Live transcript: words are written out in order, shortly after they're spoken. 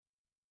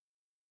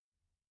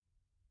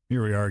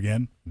Here we are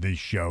again, the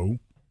show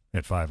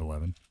at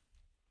 511.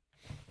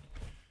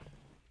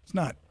 It's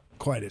not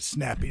quite as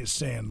snappy as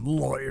saying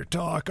lawyer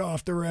talk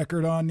off the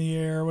record on the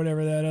air,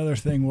 whatever that other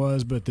thing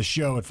was, but the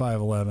show at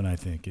 511, I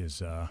think,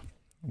 is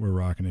we're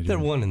rocking it. They're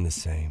one and the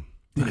same.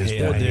 I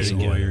hate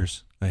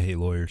lawyers. I hate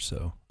lawyers,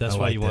 so that's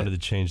why you wanted to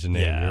change the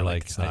name. Yeah, you're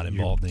like it's not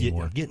involved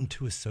anymore. You're getting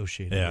too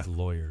associated with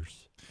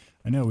lawyers.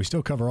 I know. We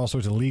still cover all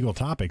sorts of legal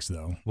topics,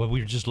 though. Well,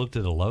 we just looked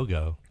at a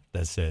logo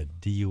that said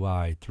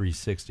DUI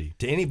 360.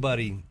 To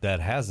anybody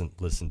that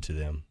hasn't listened to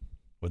them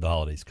with the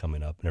holidays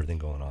coming up and everything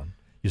going on,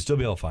 you'll still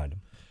be able to find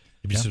them.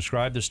 If you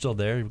subscribe, they're still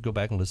there. You go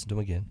back and listen to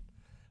them again.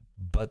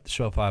 But the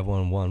show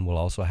 511 will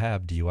also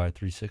have DUI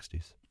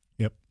 360s.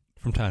 Yep.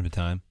 From time to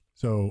time.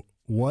 So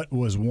what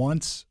was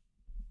once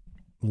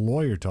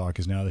lawyer talk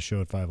is now the show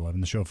at 511.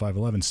 The show at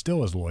 511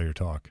 still is lawyer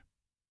talk.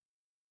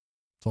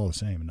 It's all the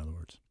same, in other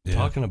words. Yeah.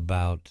 Talking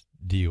about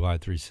DUI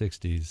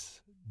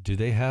 360s, do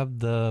they have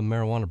the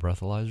marijuana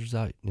breathalyzers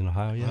out in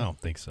Ohio yet? I don't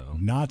think so.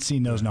 Not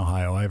seen those in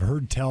Ohio. I've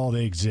heard tell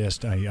they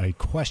exist. I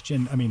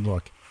question. I mean,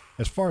 look,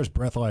 as far as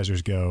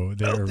breathalyzers go, I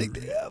don't think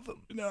they have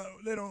them. No,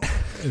 they don't.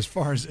 As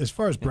far as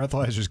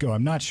breathalyzers go,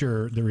 I'm not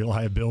sure the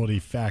reliability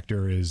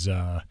factor is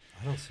I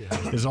don't see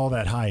how is all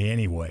that high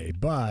anyway.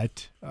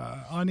 But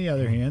on the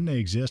other hand, they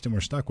exist, and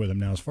we're stuck with them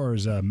now. As far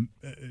as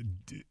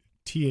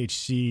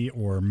THC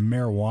or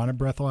marijuana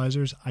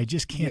breathalyzers, I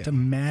just can't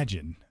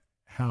imagine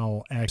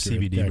how accurate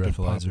CBD that could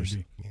possibly breathalyzers.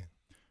 be.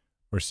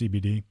 Or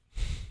CBD.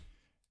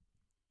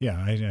 Yeah,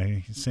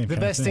 I same. The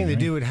kind best of thing right? to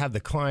do would have the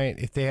client,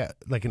 if they have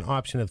like an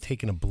option of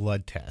taking a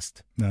blood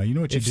test. No, you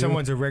know what you If do.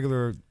 someone's a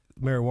regular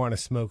marijuana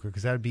smoker,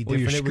 because that would be Well,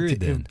 different. you're It would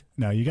screwed ta- then.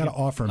 No, you got to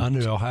offer them.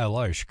 Under Ohio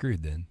law, you're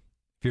screwed then.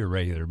 If you're a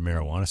regular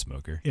marijuana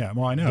smoker. Yeah,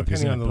 well, I know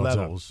because Depending on the builds up.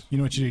 levels. You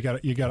know what you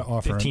got to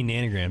offer 'em? 15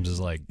 nanograms is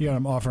like, You got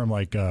to offer them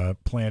like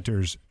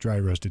Planters dry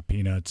roasted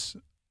peanuts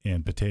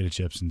and potato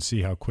chips and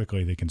see how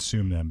quickly they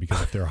consume them,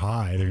 because if they're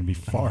high, they're going to be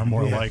far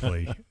more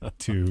likely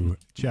to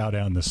chow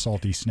down the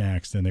salty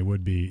snacks than they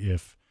would be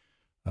if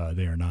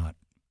they are not.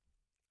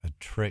 a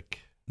trick.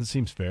 that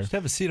seems fair. Just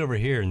have a seat over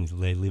here and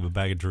they leave a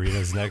bag of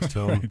Doritos next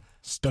to them.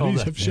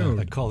 Studies have shown.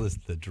 I call this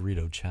the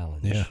Dorito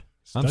challenge. Yeah.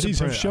 Studies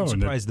have shown I'm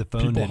surprised that the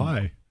phone people didn't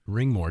high.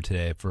 ring more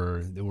today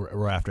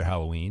we're after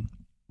Halloween.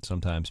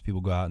 Sometimes people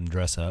go out and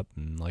dress up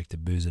and like to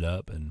booze it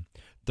up. And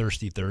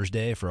Thirsty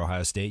Thursday for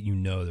Ohio State,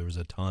 there was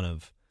a ton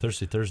of...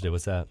 Thirsty Thursday,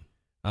 what's that?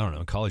 I don't know.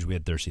 In college, we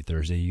had Thirsty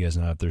Thursday. You guys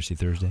not have Thirsty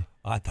Thursday?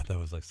 I thought that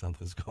was like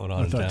something's going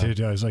on I in thought, town.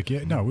 dude, I was like,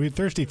 yeah, no, we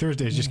Thirsty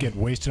Thursdays just get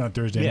wasted on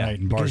Thursday night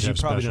and bars because you have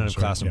probably don't have specials,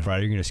 class right? on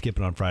Friday. You're going to skip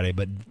it on Friday.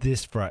 But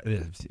this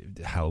Friday,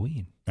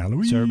 Halloween.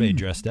 Halloween. So everybody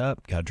dressed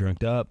up, got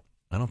drunked up.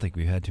 I don't think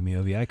we've had too many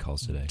OVI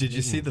calls today. Did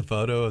you see the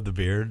photo of the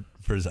beard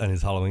on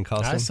his Halloween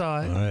costume? I saw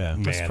it. Oh, yeah.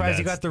 I'm surprised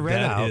you got the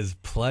red out. That is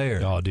player.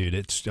 Oh, dude,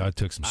 I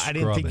took some scrubbing. I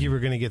didn't think you were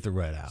going to get the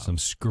red out. Some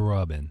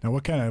scrubbing. Now,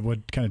 what kind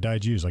of dye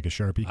did you use? Like a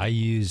Sharpie? I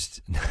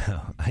used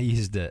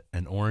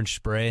an orange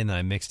spray, and then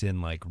I mixed in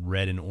like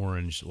red and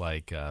orange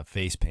like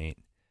face paint.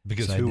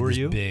 Because So I who did were this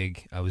you?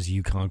 Big. I was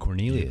Yukon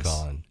Cornelius.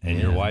 Yukon. And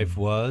Yeah. your wife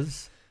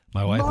was?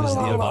 My wife was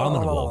the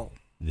abominable.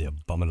 The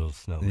abominable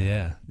snowman.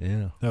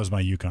 Yeah. That was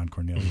my Yukon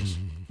Cornelius.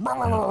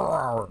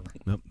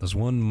 Nope, that's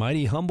one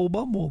mighty humble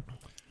bumble.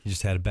 You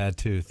just had a bad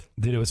tooth.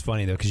 Dude, it was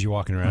funny though because you're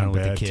walking around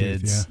with the bad tooth,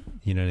 kids.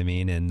 You know what I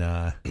mean?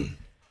 And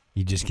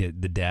you just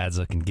get the dads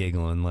looking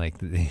giggling like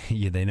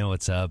they know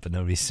what's up, but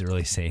nobody's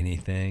really saying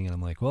anything. And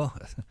I'm like, well,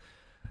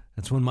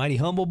 that's one mighty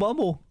humble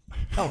bumble.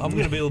 Oh, I'm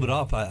going to be a little bit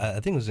off. I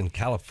think it was in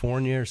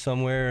California or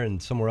somewhere,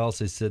 and somewhere else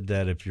they said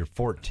that if you're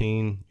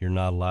 14, you're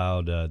not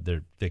allowed.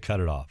 They cut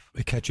it off.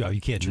 They cut you off.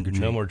 You can't trick or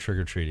treat. No more trick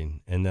or treating.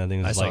 And I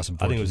think it was I saw some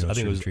I think it was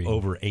 14-year-olds trick-or-treating.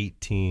 over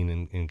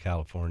 18 in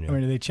California. I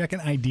mean, are they checking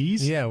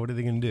IDs? Yeah, what are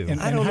they going to do? And-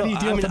 I don't how know. do you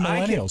deal with the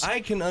millennials? I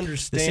can The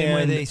understand same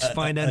way they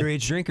find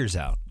underage drinkers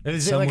out.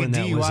 Is it like a Someone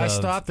that was DUI of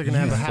stop? They're going to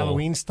have a youthful-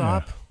 Halloween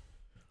stop?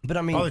 but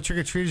I mean, All the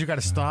trick-or-treaters, you got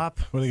to stop?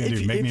 What are they going to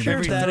do? Make me if a you're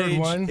victim? that Third age,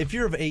 one? if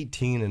you're of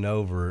 18 and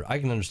over, I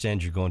can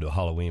understand you're going to a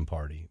Halloween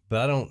party, but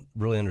I don't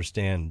really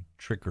understand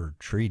trick or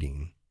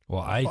treating.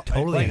 Well, I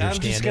totally I'm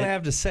understand just gonna it.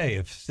 have to say,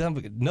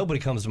 nobody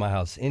comes to my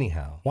house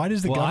anyhow. Why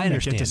does the Well, I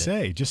government get to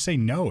understand say? Just say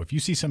no. If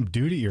you see some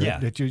dude at your, Yeah,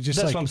 that you're just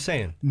that's like, what I'm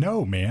saying.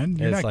 no, man,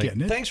 you're It's not like,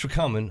 getting it. Thanks for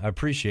coming. I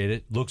appreciate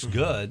it. Looks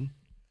good,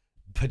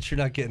 but you're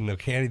not getting no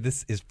candy.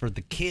 This is for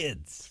the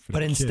kids. For the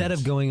But instead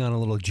kids. of going on a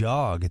little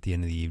jog at the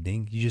end of the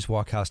evening, you just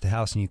walk house to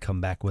house and you come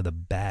back with a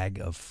bag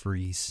of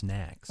free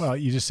snacks. Well,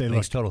 you just say,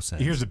 Makes look, total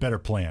sense. here's a better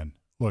plan.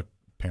 Look,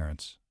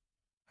 parents,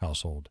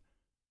 household,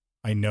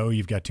 I know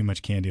you've got too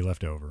much candy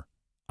left over.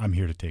 I'm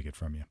here to take it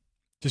from you.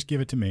 Just give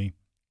it to me.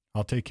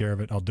 I'll take care of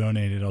it. I'll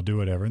donate it. I'll do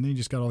whatever. And then you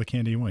just got all the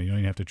candy you want. You don't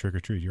even have to trick or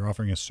treat. You're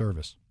offering a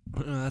service.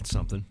 That's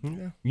something.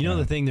 Yeah. You know Yeah.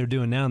 the thing they're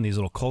doing now in these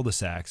little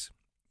cul-de-sacs,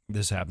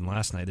 this happened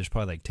last night, there's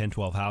probably like 10,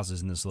 12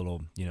 houses in this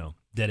little,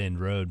 dead-end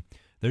road.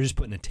 They're just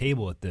putting a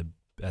table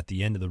at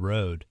the end of the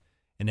road,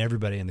 and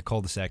everybody in the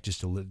cul-de-sac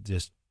just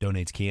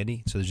donates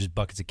candy. So there's just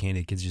buckets of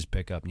candy the kids just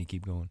pick up and you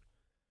keep going.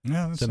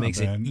 Yeah, that's So it not makes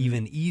bad. it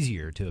even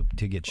easier to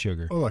get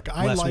sugar. Oh, look,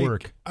 Less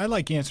work. I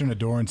like answering a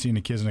door and seeing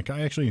the kids in the car.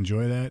 I actually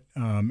enjoy that.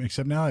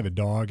 Except now I have a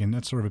dog, and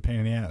that's sort of a pain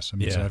in the ass. I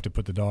mean, so I Yeah. have to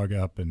put the dog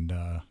up, and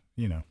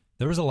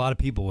There was a lot of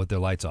people with their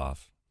lights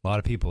off. A lot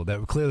of people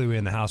that clearly were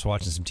in the house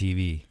watching some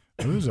TV.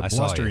 it was a I saw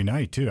blustery you.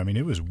 night too. I mean,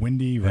 it was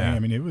windy, rain. Yeah. I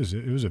mean, it was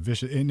a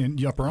vicious.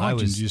 In Upper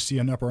Arlington, did you see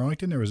in Upper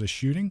Arlington there was a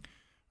shooting?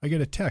 I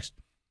get a text.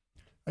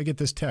 I get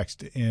this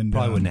text, and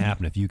Probably wouldn't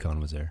happen if Yukon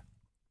was there.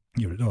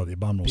 The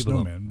abominable People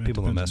don't- snowman. It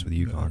people don't depends mess with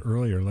Yukon.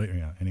 Early or later.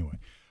 Yeah. Anyway,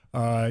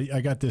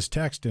 I got this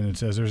text, and it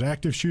says there's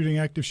active shooting,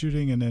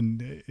 and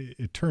then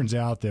it turns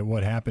out that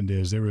what happened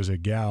is there was a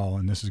gal,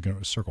 and this is going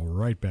to circle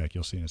right back.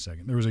 You'll see in a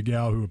second. There was a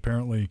gal who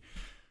apparently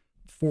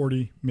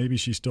 40, maybe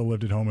she still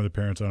lived at home with her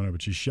parents. I don't know,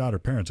 but she shot her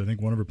parents. I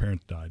think one of her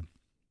parents died.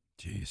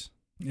 Jeez.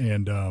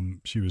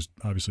 And she was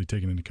obviously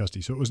taken into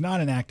custody. So it was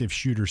not an active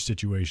shooter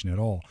situation at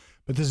all.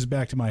 But this is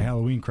back to my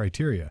Halloween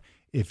criteria.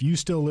 If you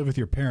still live with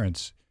your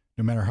parents,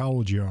 no matter how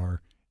old you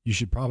are, you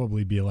should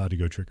probably be allowed to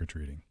go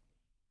trick-or-treating.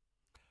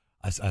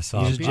 I saw. It's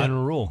just a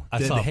general rule.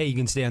 I saw- Hey, you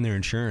can stay on their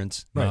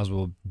insurance. Right. Might as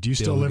well. Do you be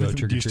still able to live go with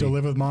Do you trick-or-treat. still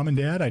live with mom and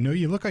dad? I know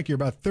you look like you're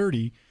about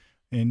 30,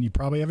 and you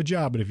probably have a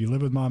job. But if you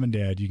live with mom and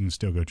dad, you can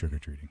still go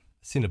trick-or-treating.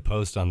 I seen a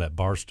post on that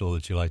bar stool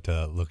that you like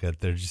to look at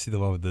there. Did you see the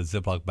one with the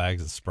Ziploc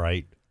bags of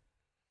Sprite?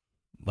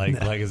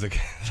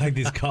 Like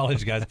these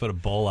college guys put a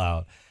bowl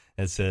out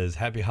and it says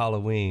 "Happy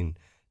Halloween,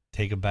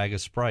 take a bag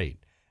of Sprite,"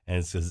 and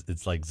it says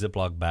it's like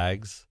Ziploc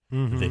bags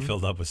that they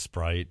filled up with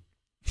Sprite.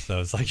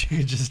 So it's like you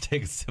could just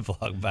take a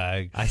Ziploc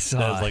bag. I saw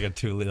That was it. like a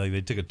 2 liter. Like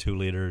they took a 2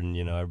 liter, and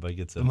everybody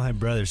gets it. My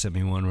brother sent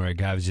me one where a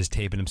guy was just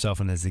taping himself,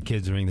 and as the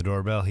kids ring the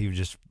doorbell, he would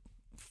just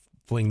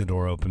fling the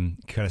door open,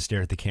 kind of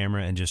stare at the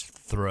camera, and just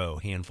throw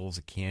handfuls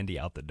of candy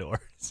out the door.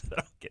 So I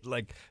don't get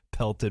like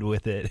pelted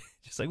with it.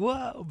 Just like,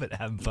 whoa, but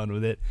having fun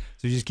with it.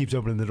 So he just keeps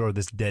opening the door with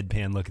this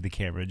deadpan look at the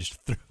camera, just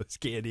throws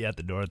candy out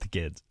the door at the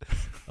kids.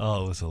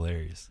 Oh, it was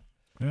hilarious.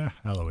 Yeah,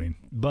 Halloween.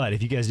 But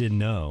if you guys didn't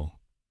know,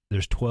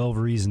 there's 12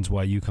 reasons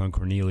why Yukon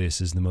Cornelius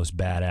is the most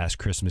badass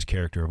Christmas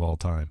character of all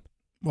time.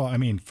 Well, I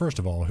mean, first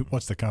of all,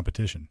 what's the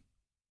competition?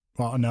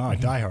 Well, no,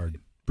 Die Hard.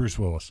 Bruce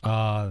Willis.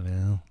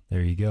 Well,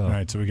 there you go. All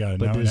right, so we got it.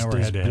 But Now we're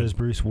head to head. does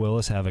Bruce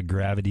Willis have a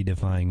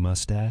gravity-defying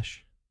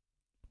mustache?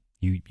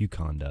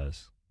 Yukon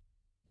does.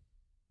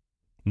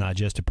 Not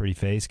just a pretty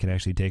face, can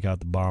actually take out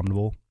the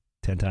abominable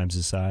 10 times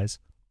his size.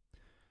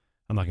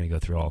 I'm not going to go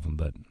through all of them,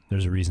 but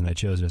there's a reason I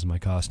chose it as my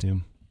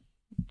costume.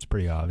 It's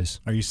pretty obvious.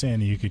 Are you saying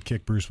that you could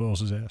kick Bruce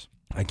Willis's ass?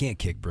 I can't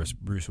kick Bruce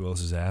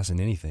Willis's ass in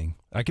anything.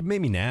 I could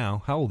maybe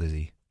now. How old is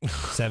he?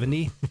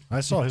 70?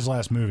 I saw his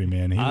last movie,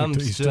 man. He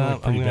still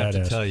looked I'm pretty gonna have to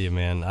badass. tell you,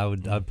 man.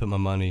 I'd put my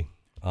money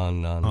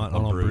on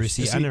on Bruce. Bruce.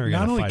 See, I See, never not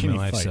got a only fight can in he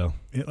my life, fight, so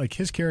like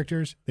his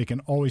characters, they can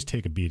always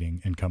take a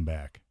beating and come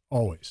back.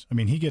 Always. I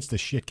mean, he gets the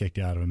shit kicked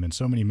out of him in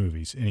so many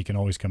movies, and he can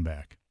always come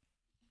back.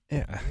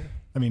 yeah.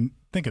 I mean,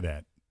 think of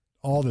that.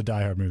 All the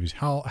Die Hard movies,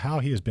 how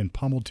he has been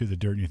pummeled to the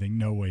dirt, and you think,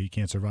 no way, he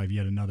can't survive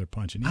yet another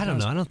punch. And he I don't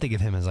does. know. I don't think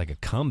of him as like a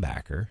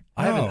comebacker.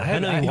 I know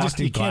he walked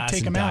through you can't glass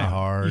take in him Die out.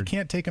 Hard. You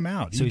can't take him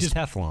out. So you he's just,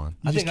 Teflon.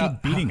 you just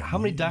keep beating him. How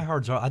many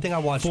diehards are? I think I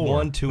watched 4,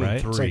 1, 2, right?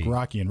 and 3. It's like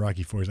Rocky and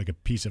Rocky 4 is like a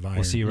piece of iron.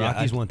 Well, see,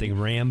 Rocky's one thing.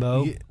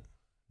 Rambo. Yeah.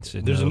 it's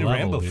There's a another new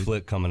level, Rambo dude.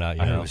 flick coming out.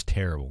 I heard it was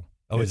terrible.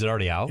 Oh, is it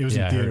already out? It was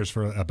Yeah, I in heard- theaters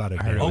for about a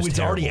I heard day. it Oh, was it's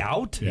already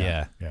terrible. out.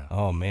 Yeah. Yeah.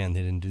 Oh man,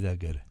 they didn't do that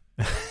good.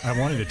 I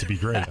wanted it to be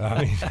great.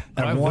 I mean,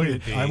 I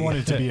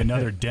wanted it to be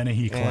another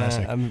Dennehy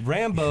classic. I mean,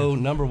 Rambo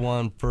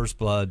 #1, First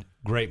Blood,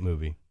 great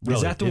movie. Really,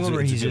 Is that the it's one a-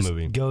 where it's he a good just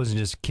movie. goes and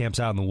just camps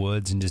out in the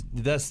woods and just?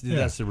 That's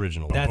the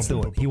original. one. That's the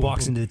one. He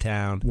walks into the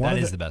town. One That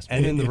of is the- the best.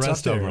 and then the It's up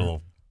rest of them there. are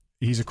little.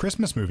 He's a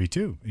Christmas movie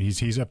too.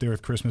 He's up there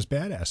with Christmas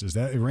badasses.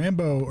 That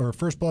Rambo or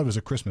First Blood was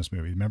a Christmas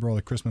movie. Remember all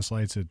the Christmas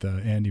lights at the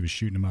end? He was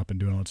shooting them up and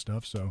doing all that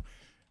stuff. So,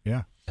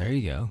 yeah. There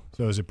you go.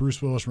 So is it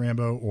Bruce Willis,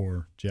 Rambo,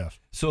 or Jeff?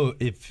 So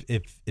if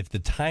the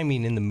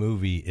timing in the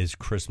movie is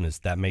Christmas,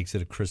 that makes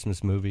it a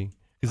Christmas movie.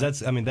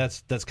 Because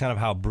that's kind of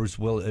how Bruce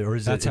Willis, or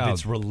is That's it if how-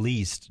 it's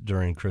released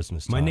during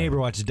Christmas time? My neighbor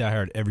watches Die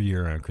Hard every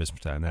year around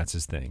Christmas time. That's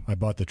his thing. I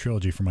bought the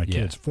trilogy for my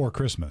Yeah. kids for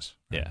Christmas.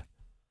 Yeah.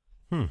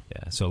 Yeah.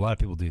 So a lot of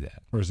people do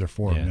that. Or is there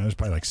 4 of them? Yeah. There's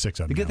probably like 6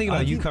 of them. The good thing now.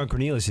 about Yukon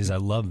Cornelius is I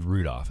love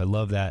Rudolph. I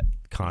love that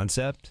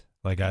concept.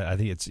 Like I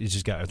think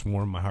it's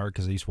warmed my heart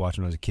because I used to watch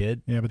it when I was a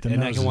kid. Yeah, but the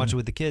and I nose can watch is- it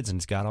with the kids, and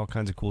it's got all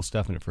kinds of cool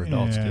stuff in it for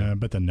adults Yeah, too.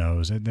 but the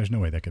nose, there's no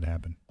way that could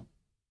happen.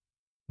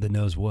 The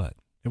knows what?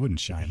 It wouldn't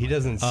shine. He like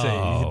doesn't that. say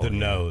Oh, the yeah.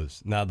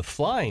 nose. Now the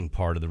flying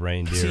part of the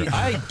reindeer, See,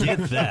 I get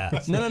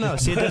that. No.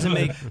 See, it doesn't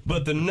make.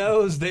 But the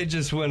nose, they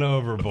just went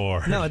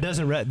overboard. No, it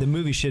doesn't. The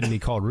movie shouldn't be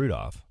called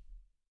Rudolph.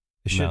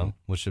 It shouldn't. No.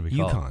 What should we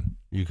call Yukon.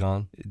 it?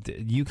 Yukon.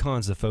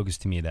 Yukon's the focus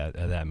to me of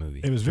that movie.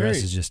 It was The rest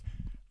very- is just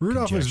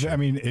Rudolph was, conjecture. I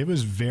mean, it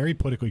was very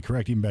politically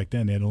correct even back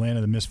then. They had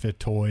Atlanta the Misfit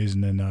Toys,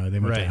 and then they went to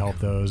Right. help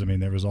those. I mean,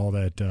 there was all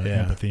that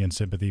empathy and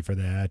sympathy for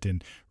that.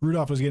 And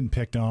Rudolph was getting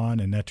picked on,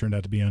 and that turned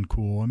out to be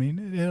uncool. I mean,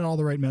 it had all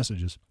the right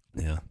messages,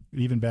 yeah.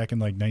 even back in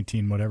like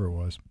 19 whatever it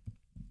was.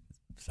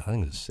 I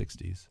think it was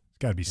 60s. It's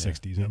got to be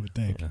 60s, I would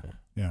think. Yeah.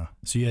 Yeah.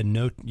 So you had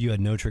no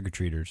trick or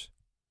treaters.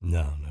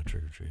 No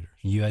trick or treaters.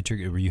 You had trick.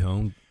 Were you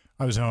home?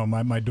 I was home.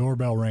 My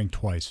doorbell rang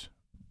twice.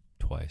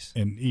 Twice.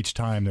 And each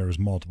time there was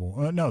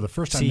multiple. No, the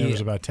first time there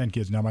was about 10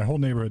 kids. Now, my whole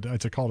neighborhood,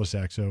 it's a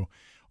cul-de-sac, so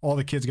all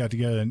the kids got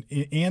together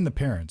and the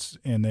parents,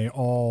 and they had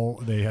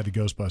the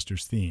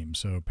Ghostbusters theme.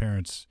 So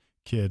parents,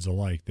 kids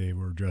alike, they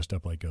were dressed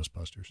up like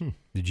Ghostbusters.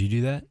 Did you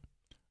do that?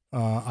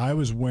 I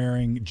was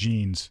wearing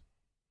jeans.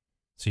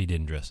 So you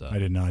didn't dress up? I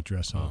did not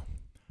dress up.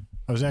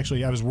 I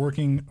was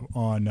working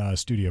on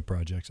studio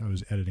projects. I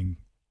was editing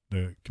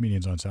the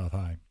Comedians on South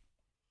High.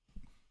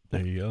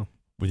 There you go.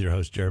 With your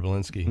host, Jared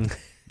Belinsky,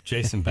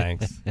 Jason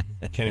Banks,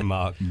 Kenny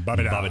Mock,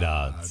 Bobby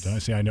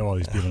Dodds. See, I know all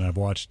these people, and I've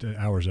watched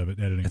hours of it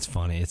editing. It's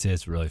funny.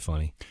 It's really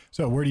funny.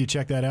 So where do you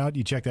check that out?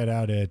 You check that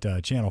out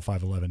at Channel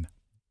 511.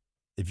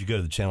 If you go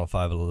to the Channel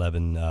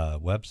 511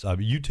 website,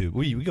 YouTube,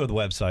 we go to the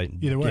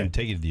website. Either way.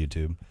 Take you to the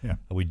YouTube. Yeah.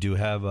 We do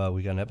have,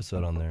 we got an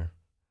episode on there.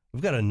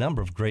 We've got a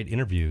number of great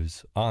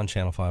interviews on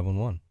Channel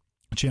 511.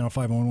 Channel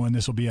 511,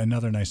 this will be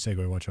another nice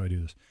segue. Watch how I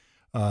do this.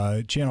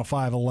 Channel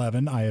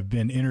 511, I have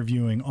been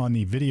interviewing on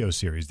the video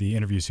series, the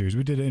interview series.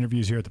 We did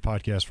interviews here at the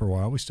podcast for a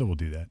while. We still will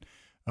do that.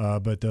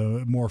 But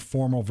the more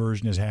formal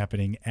version is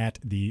happening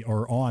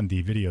on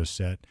the video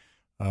set.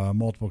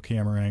 Multiple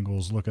camera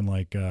angles, looking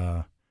like,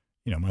 might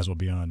as well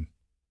be on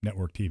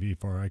network TV,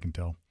 far I can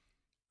tell.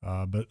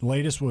 But the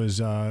latest one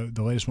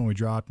we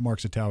dropped. Mark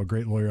Zatawa, a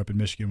great lawyer up in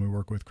Michigan. We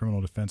work with, criminal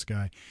defense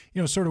guy.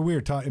 It's sort of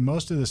weird.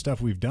 Most of the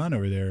stuff we've done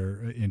over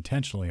there,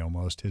 intentionally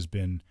almost, has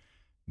been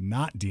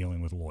not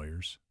dealing with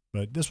lawyers.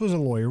 But this was a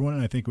lawyer one,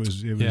 and I think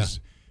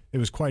it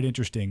was quite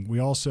interesting. We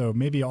also,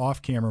 maybe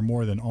off camera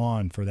more than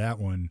on for that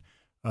one,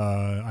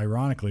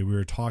 ironically, we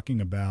were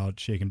talking about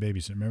shaken baby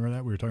syndrome. Remember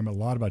that? We were talking a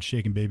lot about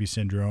shaken baby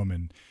syndrome,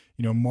 and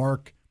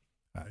Mark.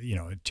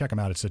 Check him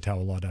out at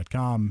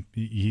satawalaw.com.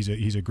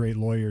 He's a great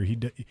lawyer. He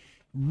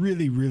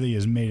really, really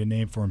has made a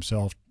name for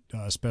himself,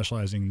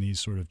 specializing in these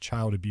sort of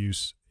child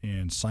abuse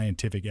and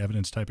scientific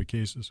evidence type of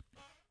cases.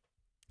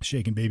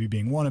 Shaken baby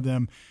being one of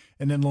them.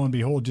 And then lo and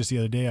behold, just the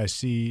other day, I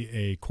see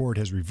a court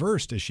has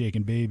reversed a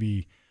shaken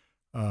baby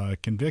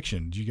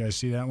conviction. Did you guys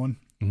see that one?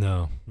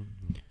 No.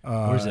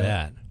 Where's it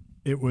at?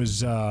 It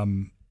was,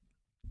 I'm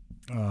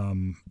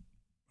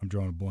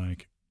drawing a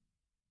blank.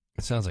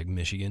 It sounds like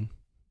Michigan.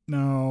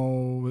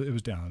 No, it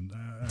was down.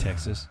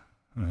 Texas.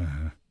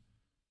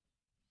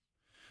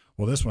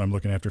 Well, this one I'm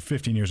looking after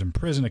 15 years in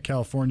prison. A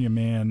California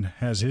man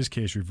has his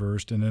case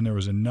reversed, and then there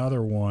was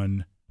another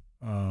one.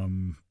 Are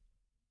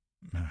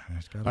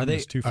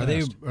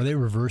they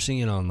reversing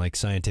it on like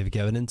scientific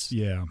evidence?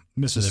 Yeah,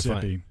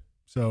 Mississippi.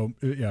 So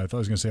yeah, I thought I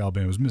was going to say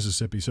Alabama. It was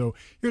Mississippi. So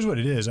here's what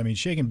it is. I mean,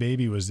 shaken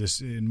baby was this,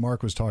 and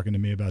Mark was talking to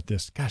me about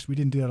this. Gosh, we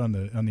didn't do that on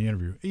the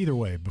interview. Either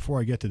way, before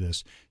I get to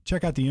this,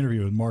 check out the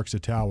interview with Mark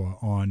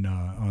Zatawa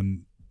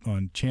on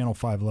Channel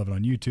 511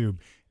 on YouTube.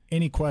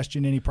 Any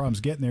question, any problems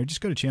getting there,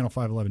 just go to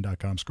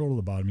channel511.com. Scroll to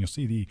the bottom. You'll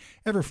see the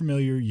ever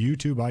familiar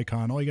YouTube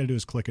icon. All you got to do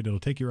is click it. It'll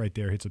take you right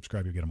there. Hit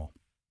subscribe. You'll get them all.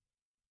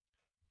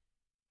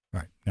 All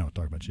right, now we'll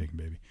talk about shaken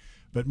baby.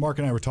 But Mark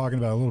and I were talking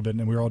about it a little bit,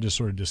 and we were all just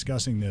sort of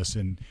discussing this.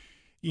 And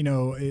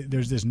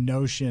there's this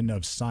notion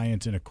of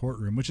science in a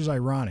courtroom, which is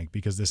ironic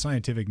because the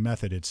scientific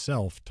method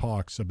itself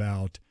talks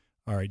about,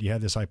 all right, you have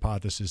this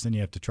hypothesis, then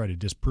you have to try to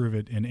disprove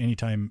it. And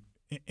anytime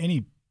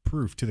any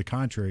proof to the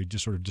contrary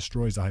just sort of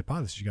destroys the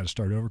hypothesis, you got to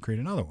start over,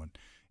 create another one.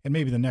 And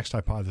maybe the next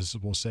hypothesis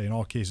will say, in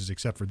all cases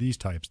except for these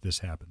types, this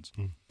happens.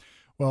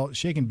 Well,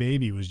 shaken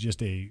baby was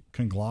just a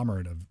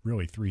conglomerate of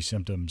really 3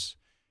 symptoms,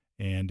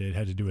 and it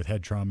had to do with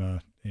head trauma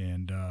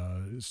and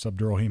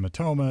subdural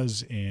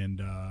hematomas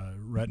and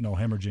retinal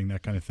hemorrhaging,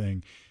 that kind of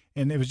thing.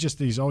 And it was just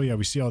these,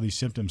 we see all these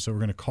symptoms, so we're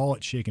going to call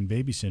it shaken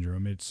baby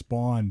syndrome. It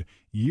spawned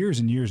years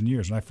and years and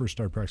years. When I first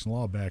started practicing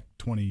law back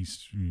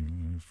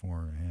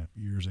 24.5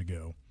 years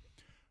ago,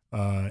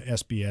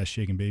 SBS,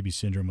 shaken baby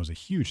syndrome, was a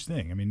huge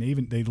thing. I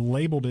mean, they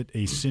labeled it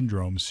a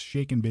syndrome,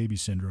 shaken baby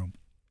syndrome.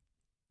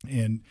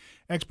 And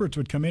experts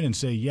would come in and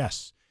say,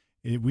 yes,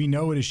 we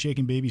know it is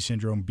shaken baby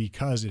syndrome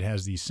because it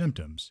has these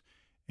symptoms.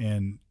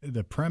 And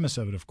the premise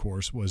of it, of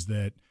course, was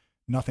that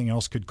nothing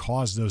else could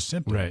cause those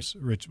symptoms,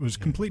 which was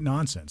complete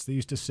nonsense. They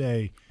used to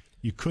say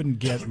you couldn't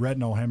get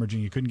retinal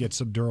hemorrhaging, you couldn't get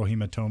subdural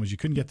hematomas, you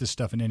couldn't get this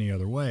stuff in any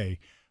other way.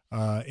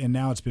 And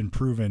now it's been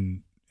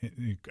proven,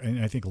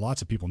 and I think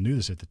lots of people knew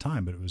this at the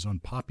time, but it was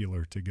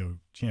unpopular to go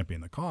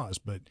champion the cause.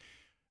 But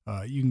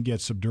you can get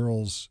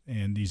subdurals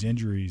and these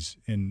injuries,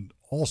 and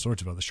all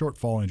sorts of other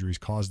shortfall injuries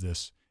cause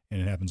this,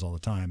 and it happens all the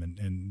time.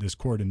 And this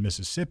court in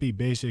Mississippi,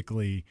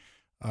 basically,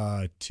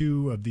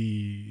 2 of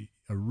the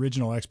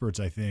original experts,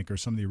 I think, or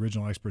some of the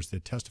original experts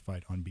that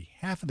testified on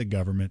behalf of the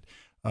government,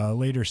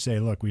 later say,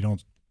 look, we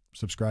don't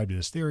subscribe to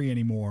this theory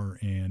anymore,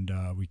 and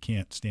we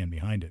can't stand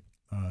behind it.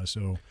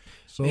 So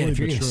slowly, if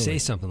you're going to surely, say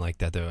something like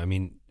that, though, I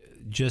mean,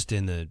 just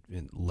in the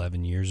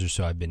 11 years or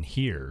so I've been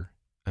here,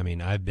 I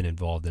mean, I've been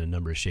involved in a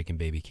number of shaken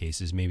baby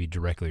cases, maybe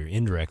directly or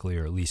indirectly,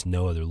 or at least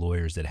know other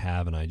lawyers that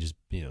have, and I just,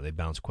 they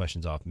bounce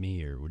questions off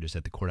me, or we're just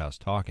at the courthouse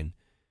talking.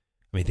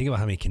 I mean, think about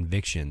how many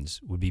convictions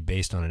would be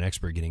based on an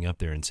expert getting up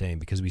there and saying,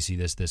 because we see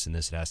this, this, and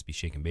this, it has to be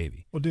shaken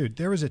baby. Well, dude,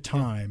 there was a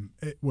time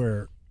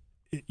where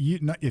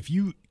if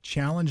you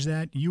challenge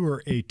that, you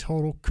are a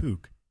total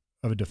kook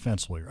of a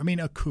defense lawyer. I mean,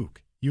 a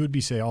kook. You would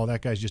be saying, "Oh,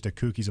 that guy's just a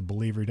kook. He's a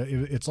believer."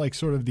 It's like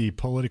sort of the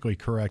politically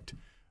correct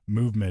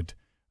movement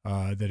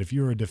that if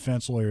you were a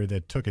defense lawyer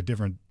that took a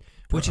different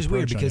Which is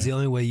weird approach on because it. the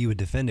only way you would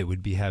defend it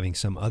would be having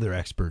some other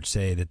expert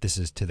say that this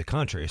is to the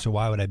contrary. So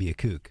why would I be a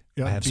kook?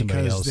 Yeah, I have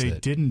somebody because else they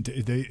that,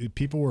 didn't.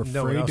 People were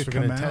No one afraid else to were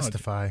come going out. to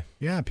testify.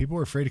 Yeah, people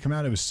were afraid to come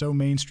out. It was so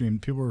mainstream.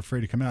 People were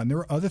afraid to come out. And there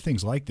were other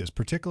things like this.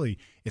 Particularly,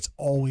 it's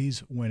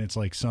always when it's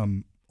like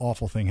some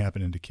awful thing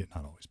happening to kid.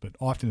 Not always, but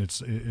often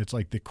it's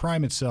like the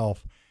crime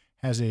itself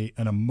has an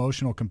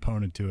emotional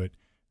component to it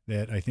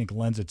that I think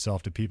lends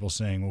itself to people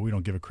saying, "Well, we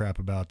don't give a crap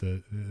about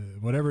the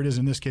whatever it is."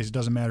 In this case, it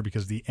doesn't matter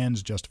because the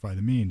ends justify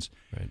the means.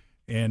 Right.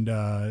 And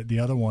the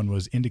other one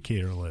was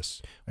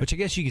indicatorless. which I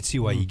guess you could see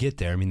why you get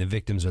there. I mean, the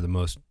victims are the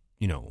most,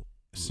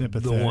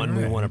 Sympathetic. the one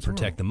we Right, want to that's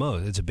protect the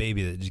most. It's a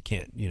baby that just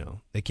can't,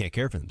 they can't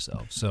care for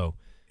themselves. So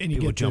And you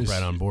people get jump this-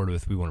 right on board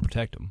with we want to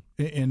protect them.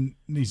 In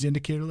these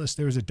indicator lists,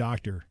 there was a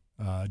doctor,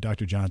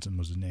 Dr. Johnson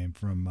was his name,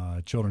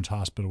 from Children's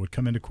Hospital, would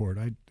come into court.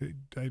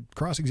 I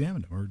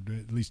cross-examined him, or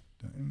at least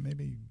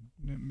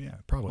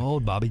probably.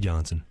 Old Bobby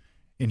Johnson.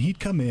 And he'd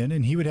come in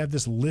and he would have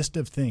this list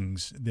of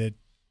things that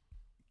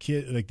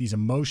like these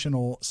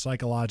emotional,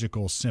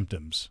 psychological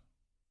symptoms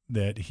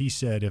that he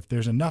said, if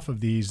there's enough of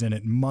these, then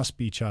it must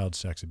be child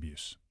sex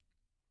abuse.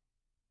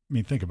 I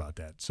mean, think about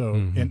that. So,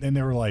 and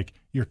they were like,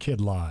 your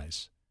kid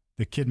lies.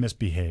 The kid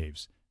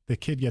misbehaves. The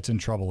kid gets in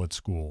trouble at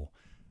school.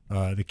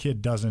 The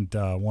kid doesn't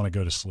want to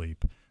go to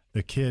sleep.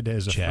 The kid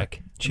has a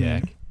Check.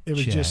 It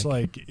was check. just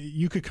like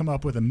you could come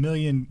up with a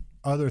million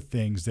other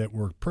things that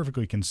were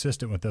perfectly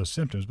consistent with those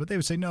symptoms, but they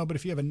would say, no, but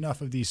if you have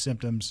enough of these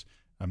symptoms,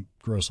 I'm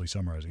grossly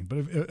summarizing, but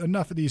if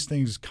enough of these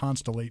things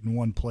constellate in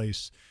one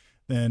place,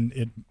 then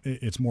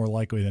it's more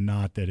likely than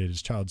not that it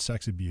is child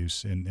sex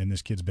abuse and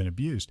this kid's been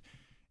abused.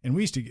 And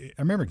I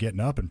remember getting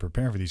up and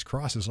preparing for these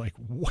crosses like,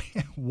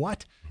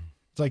 what?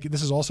 It's like,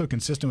 this is also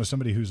consistent with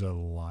somebody who's a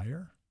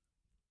liar.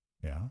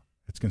 Yeah.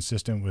 It's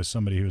consistent with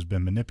somebody who's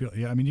been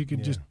manipulated. Yeah. I mean, you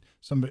could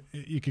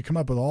you could come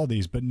up with all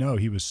these, but no,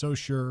 he was so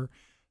sure,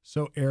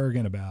 so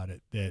arrogant about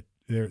it that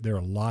there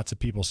are lots of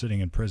people sitting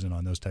in prison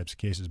on those types of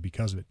cases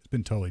because of it. It's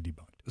been totally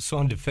debunked. So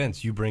on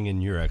defense, you bring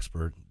in your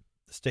expert.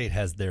 The state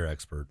has their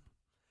expert.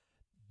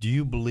 Do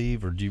you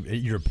believe, or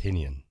your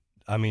opinion?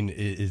 I mean,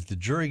 is the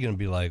jury going to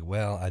be like,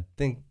 well, I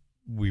think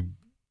we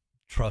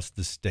trust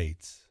the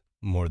states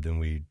more than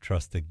we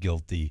trust the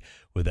guilty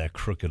with that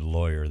crooked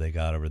lawyer they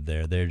got over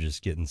there? They're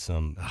just getting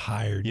some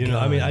hired.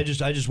 I mean, I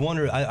just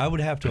wonder. I would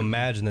have to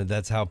imagine that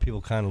that's how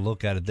people kind of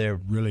look at it. They're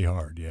Really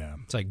hard, yeah.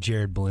 It's like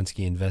Jared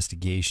Belinsky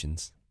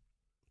investigations.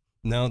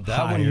 No,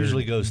 that one Hired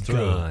usually goes through.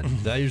 gun.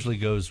 That usually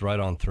goes right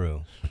on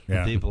through.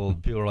 Yeah. People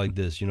are like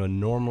this.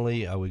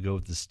 Normally I would go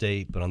with the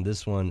state, but on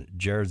this one,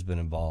 Jared's been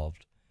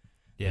involved.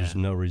 Yeah. There's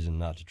no reason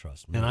not to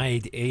trust me. And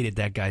I ate at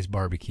that guy's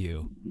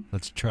barbecue.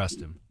 Let's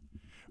trust him.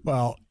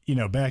 Well,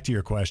 back to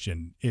your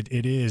question,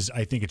 it is,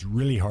 I think it's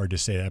really hard to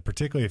say that,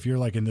 particularly if you're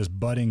like in this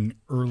budding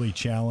early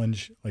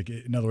challenge. Like,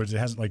 in other words, it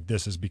hasn't like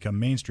this has become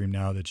mainstream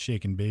now that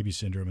shaken baby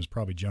syndrome is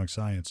probably junk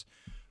science.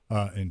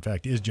 In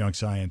fact, is junk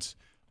science.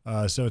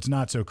 So it's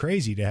not so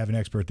crazy to have an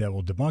expert that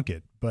will debunk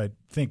it. But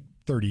think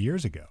 30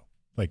 years ago,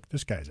 like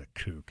this guy's a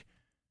kook.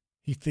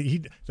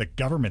 The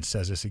government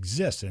says this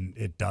exists and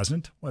it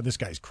doesn't. Well, this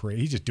guy's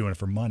crazy. He's just doing it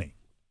for money.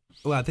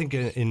 Well, I think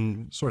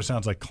in Sort of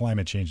sounds like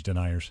climate change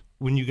deniers.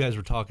 when you guys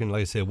were talking,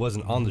 like I said, it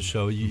wasn't on the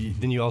show.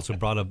 Then you also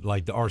brought up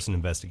like the arson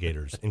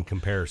investigators in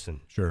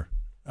comparison. Sure.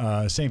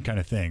 Same kind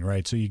of thing,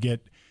 right? So you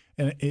get,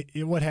 and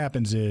what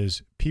happens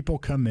is people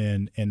come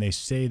in and they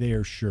say they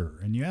are sure.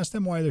 And you ask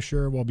them why they're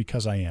sure. Well,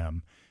 because I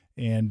am.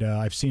 And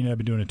I've seen it. I've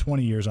been doing it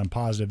 20 years. I'm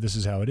positive this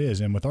is how it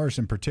is. And with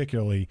arson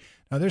particularly,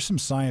 now there's some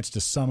science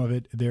to some of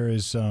it. There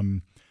is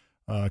some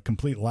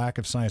complete lack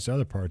of science to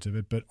other parts of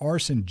it. But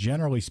arson,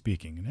 generally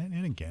speaking,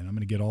 and again, I'm going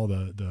to get all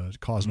the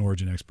cause and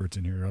origin experts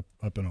in here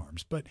up in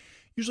arms. But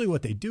usually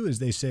what they do is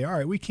they say, all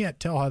right, we can't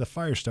tell how the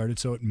fire started,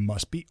 so it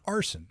must be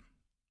arson.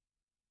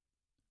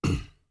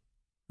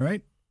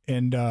 Right?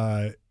 And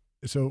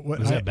so what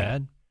Was that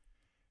bad?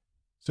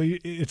 So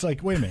it's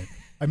like, wait a minute.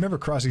 I remember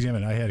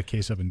cross-examining. I had a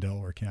case up in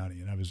Delaware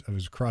County, and I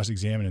was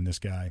cross-examining this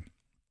guy.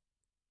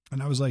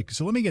 And I was like,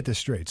 so let me get this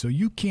straight. So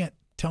you can't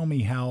tell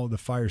me how the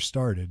fire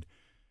started,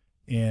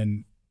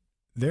 and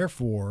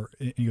therefore,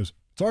 and he goes,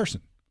 it's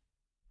arson.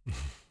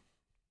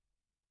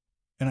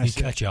 And I He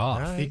said, cut you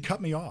off. he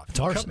cut me off. It's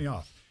He arson. cut me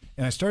off.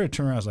 And I started to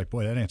turn around. I was like,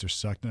 boy, that answer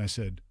sucked. And I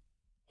said,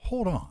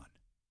 hold on.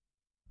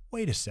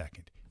 Wait a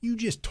second. You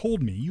just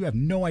told me you have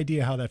no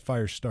idea how that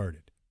fire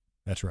started.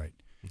 That's right.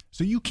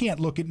 So you can't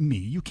look at me.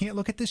 You can't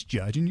look at this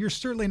judge. And you're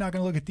certainly not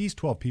going to look at these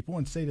 12 people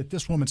and say that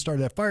this woman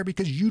started that fire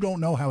because you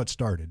don't know how it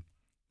started.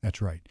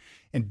 That's right.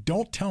 And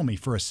don't tell me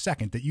for a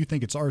second that you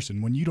think it's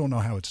arson when you don't know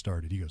how it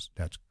started. He goes,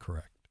 that's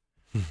correct.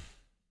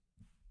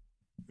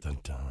 Dun,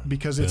 dun.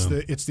 Because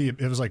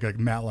it was like a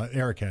Matlock,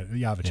 Eric had,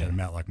 Yavich had a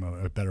Matlock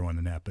moment, a better one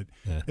than that. But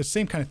it's the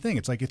same kind of thing.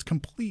 It's like it's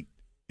complete.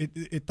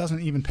 It doesn't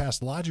even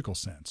pass logical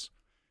sense.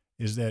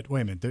 Is that,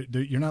 wait a minute,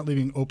 you're not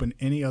leaving open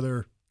any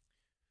other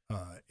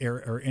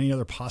or any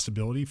other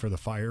possibility for the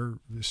fire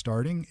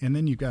starting. And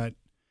then you've got,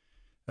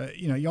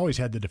 you always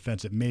had the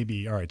defense that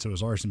maybe, all right, so it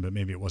was arson, but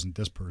maybe it wasn't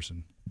this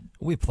person.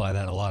 We apply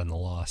that a lot in the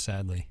law,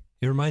 sadly.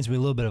 It reminds me a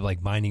little bit of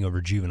like binding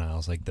over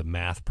juveniles, like the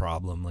math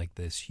problem, like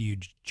this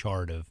huge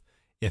chart of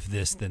if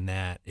this, then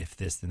that, if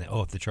this, then that.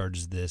 Oh, if the charge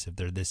is this, if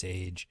they're this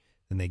age,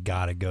 then they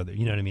got to go there.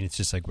 You know what I mean? It's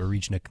just like we're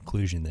reaching a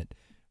conclusion that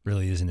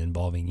really isn't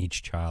involving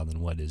each child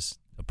and what is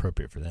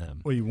appropriate for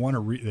them. Well, you want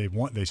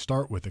to they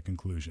start with a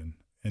conclusion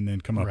and then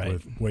come up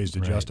with ways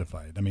to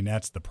justify it. I mean,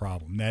 that's the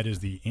problem. That is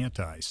the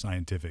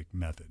anti-scientific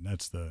method.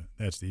 That's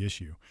the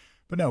issue.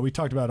 But no, we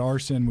talked about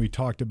arson. We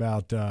talked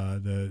about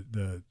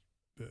the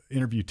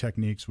interview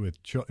techniques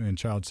in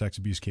child sex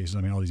abuse cases.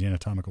 I mean, all these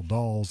anatomical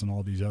dolls and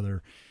all these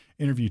other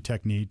interview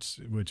techniques,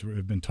 which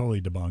have been totally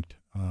debunked.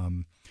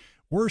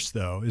 Worse,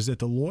 though, is that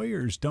the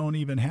lawyers don't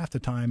even half the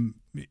time,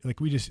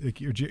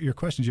 your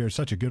question, Jared, is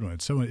such a good one.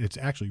 It's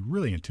actually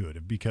really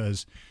intuitive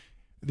because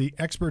the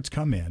experts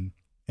come in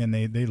and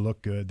they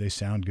look good, they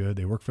sound good,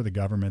 they work for the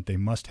government, they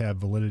must have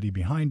validity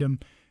behind them.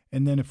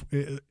 And then if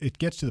it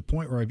gets to the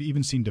point where I've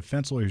even seen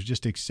defense lawyers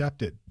just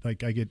accept it,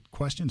 like I get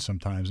questions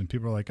sometimes and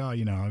people are like, oh,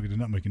 there's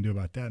nothing we can do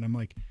about that. And I'm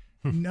like,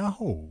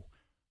 no,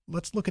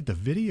 let's look at the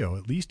video,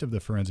 at least of the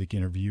forensic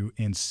interview,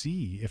 and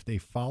see if they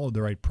followed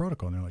the right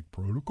protocol. And they're like,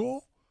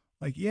 protocol?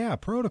 Like, yeah,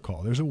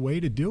 protocol. There's a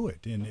way to do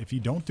it. And if you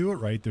don't do it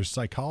right, there's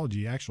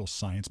psychology, actual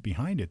science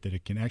behind it that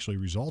it can actually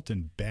result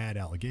in bad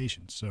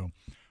allegations. So,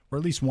 or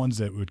at least ones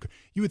that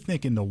you would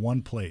think in the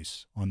one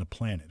place on the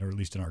planet, or at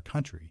least in our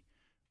country,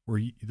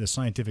 where the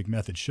scientific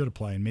method should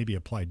apply and maybe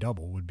apply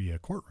double would be a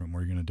courtroom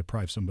where you're going to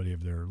deprive somebody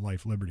of their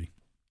life, liberty,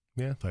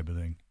 type of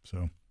thing.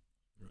 So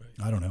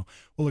I don't know.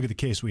 We'll look at the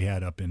case we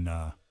had up in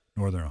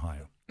Northern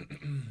Ohio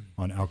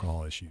on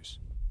alcohol issues.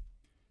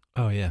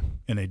 Oh, yeah.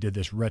 And they did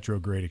this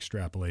retrograde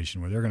extrapolation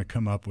where they're going to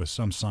come up with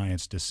some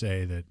science to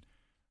say that,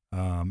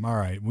 all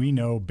right, we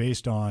know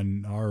based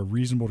on our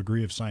reasonable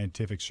degree of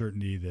scientific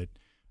certainty that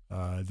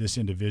this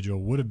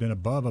individual would have been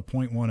above a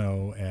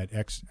 0.10 at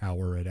X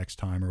hour at X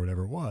time or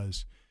whatever it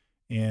was.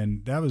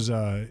 And that was,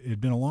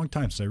 it'd been a long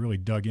time since I really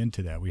dug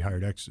into that. We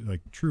hired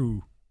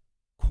true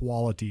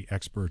quality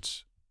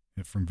experts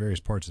from various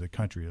parts of the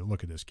country to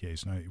look at this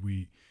case.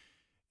 And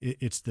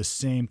it's the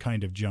same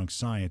kind of junk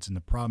science. And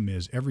the problem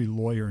is every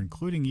lawyer,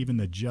 including even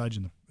the judge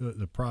and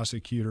the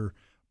prosecutor,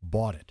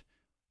 bought it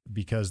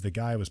because the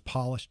guy was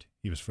polished.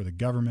 He was for the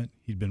government.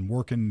 He'd been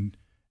working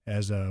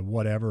as a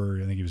whatever.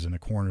 I think he was in the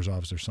coroner's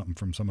office or something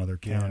from some other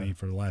county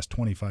for the last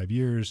 25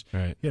 years.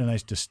 Right. He had a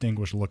nice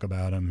distinguished look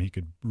about him. He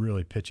could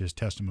really pitch his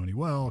testimony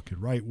well,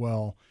 could write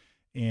well.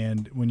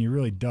 And when you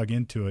really dug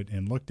into it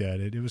and looked at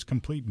it, it was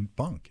complete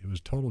bunk. It was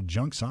total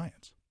junk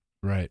science.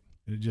 Right.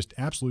 Just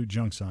absolute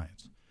junk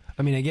science.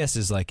 I mean, I guess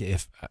is like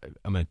if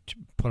I'm going to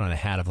put on a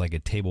hat of like a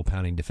table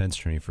pounding defense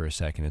attorney for a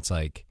second, it's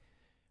like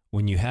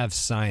when you have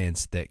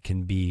science that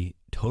can be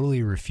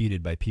totally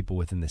refuted by people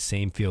within the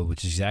same field,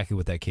 which is exactly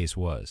what that case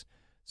was.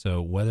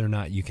 So whether or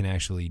not you can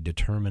actually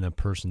determine a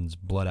person's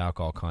blood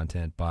alcohol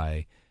content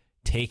by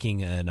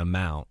taking an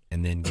amount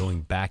and then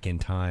going back in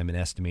time and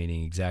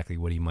estimating exactly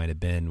what he might have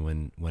been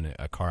when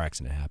a car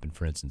accident happened,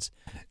 for instance.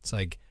 It's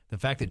like the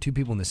fact that two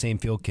people in the same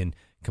field can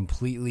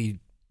completely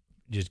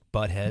just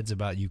butt heads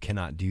about you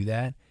cannot do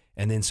that,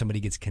 and then somebody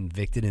gets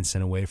convicted and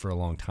sent away for a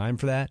long time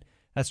for that,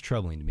 that's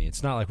troubling to me.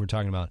 It's not like we're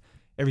talking about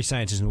every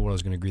scientist in the world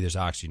is going to agree there's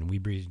oxygen. We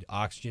breathe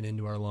oxygen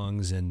into our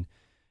lungs and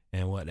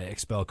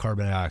expel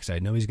carbon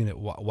dioxide. Nobody's going to.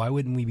 Why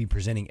wouldn't we be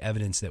presenting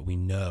evidence that we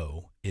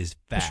know is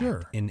fact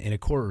in a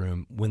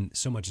courtroom when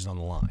so much is on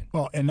the line?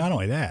 Well, and not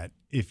only that,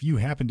 if you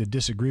happen to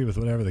disagree with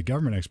whatever the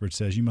government expert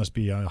says, you must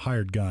be a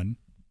hired gun,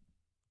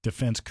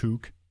 defense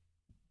kook,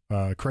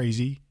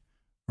 crazy,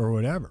 or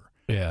whatever.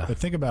 Yeah. But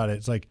think about it.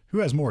 It's like, who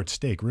has more at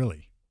stake,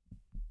 really?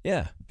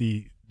 Yeah.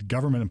 The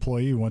government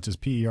employee who wants his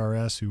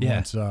PERS, who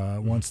wants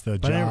the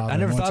but job. I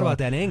never thought about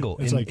that angle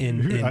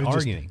in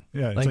arguing.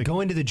 Like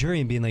going to the jury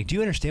and being like, do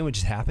you understand what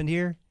just happened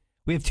here?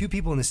 We have two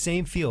people in the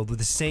same field with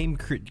the same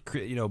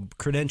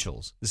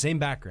credentials, the same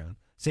background,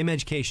 same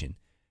education,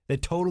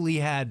 that totally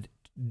had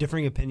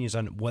differing opinions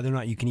on whether or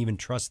not you can even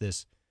trust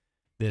this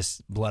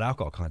blood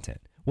alcohol content.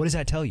 What does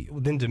that tell you?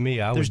 Well, then to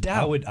me, I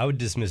would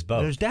dismiss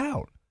both. There's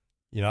doubt.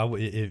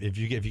 If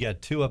you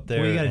got two up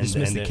there, you got to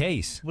dismiss the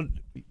case.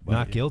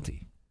 Not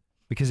guilty.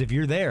 Because if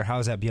you're there, how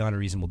is that beyond a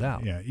reasonable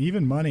doubt? Yeah,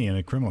 even money in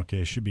a criminal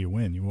case should be a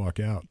win. You walk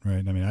out,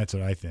 right? I mean, that's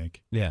what I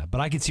think. Yeah, but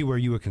I can see where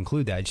you would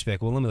conclude that. I'd just be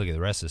like, well, let me look at the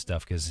rest of the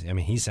stuff because, I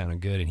mean, he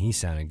sounded good and he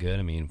sounded good.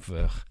 I mean,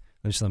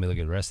 just let me look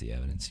at the rest of the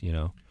evidence,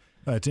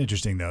 It's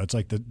interesting, though. It's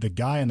like the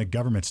guy on the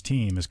government's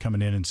team is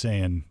coming in and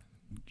saying,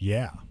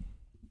 yeah,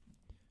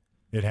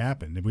 it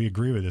happened. We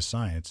agree with this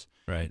science.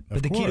 Right.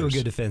 But the key to a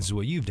good defense is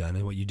what you've done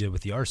and what you did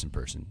with the arson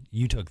person.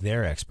 You took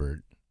their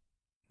expert,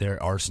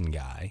 their arson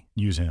guy.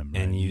 Use him.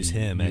 And use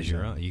him as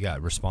your own. You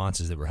got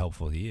responses that were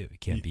helpful to you. You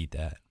can't beat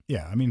that.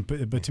 Yeah. I mean,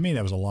 but to me,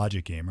 that was a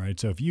logic game, right?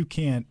 So if you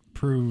can't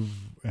prove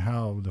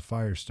how the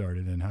fire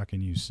started, then how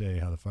can you say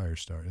how the fire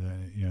started?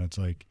 It's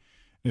like,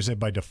 They say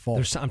by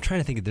default. I'm trying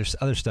to think. There's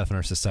other stuff in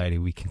our society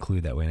we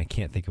conclude that way, and I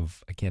can't think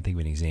of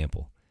an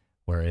example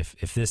where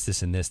if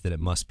this and this, that it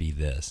must be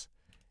this.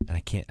 And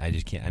I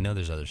just can't. I know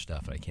there's other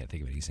stuff, but I can't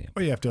think of an example.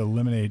 Well, you have to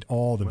eliminate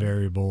all the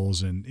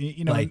variables, and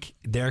like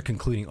they're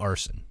concluding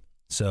arson.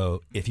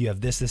 So if you have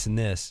this, and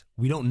this,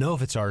 we don't know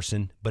if it's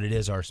arson, but it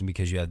is arson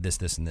because you have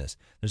this, and this.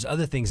 There's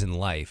other things in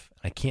life.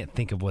 I can't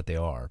think of what they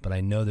are, but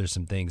I know there's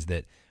some things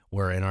that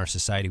where in our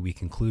society we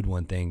conclude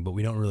one thing, but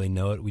we don't really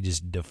know it. We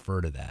just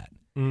defer to that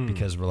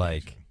because we're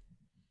like,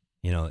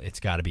 it's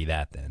got to be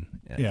that then.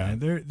 Yeah,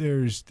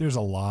 there's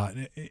a lot.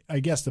 I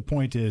guess the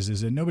point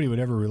is that nobody would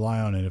ever rely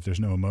on it if there's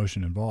no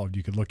emotion involved.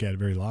 You could look at it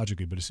very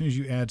logically, but as soon as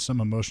you add some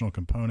emotional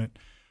component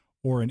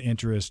or an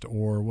interest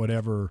or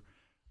whatever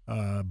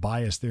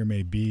bias there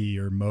may be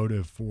or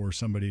motive for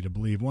somebody to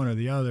believe one or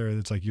the other,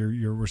 it's like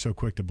we're so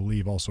quick to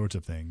believe all sorts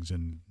of things,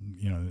 and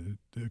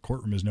the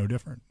courtroom is no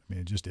different. I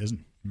mean, it just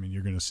isn't. I mean,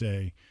 you're going to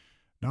say,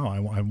 no,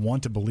 I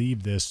want to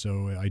believe this,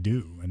 so I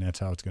do, and that's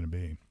how it's going to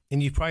be.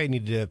 And you probably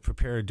need to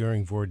prepare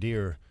during voir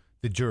dire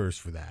the jurors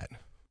for that.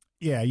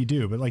 Yeah, you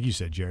do. But like you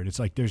said, Jared, it's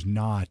like there's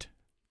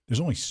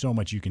only so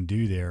much you can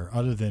do there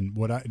other than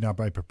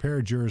by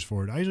prepare jurors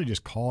for it. I usually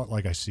just call it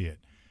like I see it.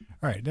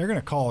 All right, they're going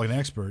to call an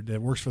expert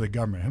that works for the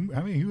government.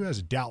 Who has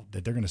a doubt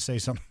that they're going to say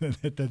something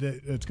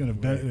that's going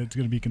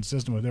to be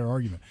consistent with their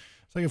argument?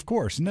 It's like, of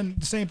course. And then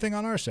the same thing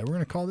on our side. We're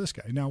going to call this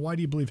guy. Now, why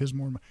do you believe his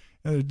more?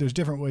 There's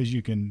different ways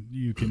you can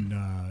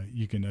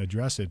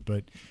address it,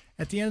 but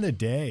at the end of the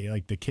day,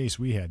 like the case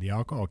we had, the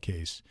alcohol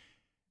case,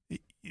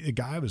 the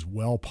guy was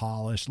well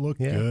polished,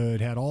 looked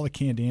good, had all the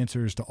canned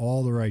answers to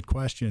all the right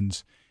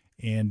questions,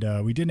 and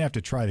we didn't have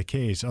to try the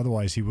case.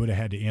 Otherwise, he would have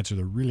had to answer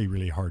the really,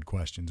 really hard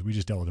questions. We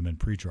just dealt with him in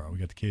pretrial. We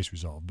got the case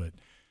resolved, but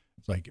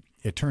it's like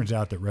it turns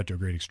out that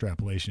retrograde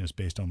extrapolation is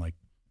based on like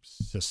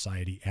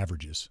society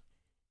averages.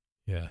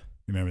 Yeah.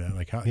 Remember that?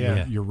 Like how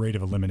your rate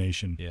of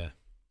elimination. Yeah.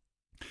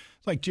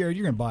 It's like, Jared,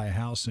 you're going to buy a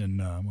house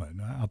in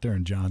out there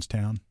in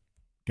Johnstown.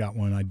 Got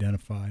one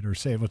identified, or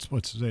say let's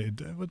do a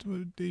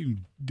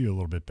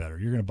little bit better.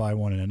 You're going to buy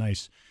one in a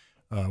nice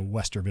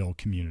Westerville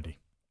community,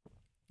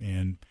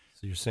 and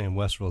so you're saying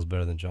Westerville is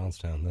better than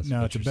Johnstown?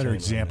 It's a better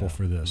example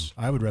for this.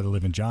 I would rather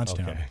live in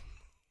Johnstown. Okay.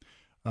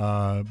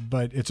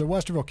 But it's a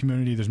Westerville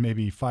community. There's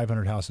maybe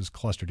 500 houses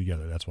clustered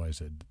together. That's why I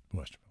said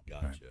Westerville.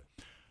 Gotcha.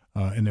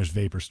 Right. And there's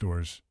vapor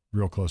stores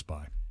real close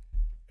by.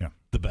 Yeah,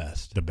 the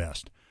best.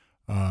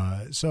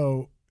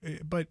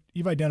 But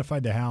you've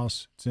identified the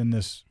house. It's in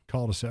this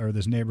cul-de-sac or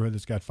this neighborhood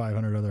that's got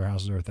 500 other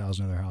houses or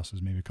 1,000 other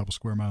houses, maybe a couple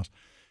square miles.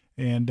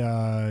 And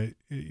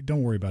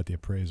don't worry about the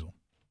appraisal.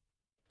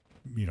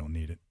 You don't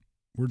need it.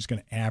 We're just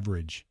going to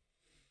average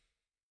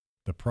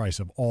the price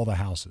of all the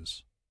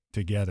houses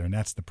together, and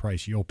that's the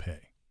price you'll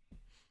pay.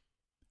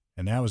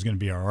 And that was going to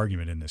be our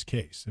argument in this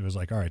case. It was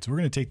like, all right, so we're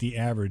going to take the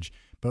average,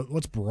 but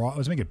let's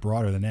make it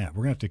broader than that.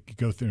 We're going to have to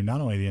go through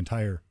not only the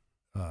entire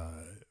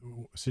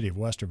city of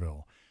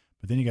Westerville,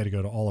 but then you got to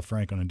go to all of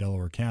Franklin and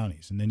Delaware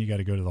counties, and then you got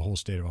to go to the whole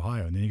state of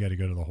Ohio, and then you got to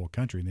go to the whole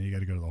country, and then you got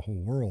to go to the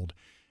whole world,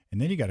 and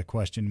then you got to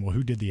question, well,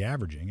 who did the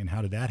averaging, and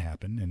how did that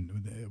happen,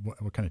 and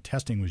what kind of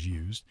testing was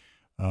used?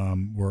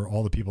 Were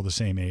all the people the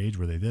same age?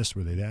 Were they this?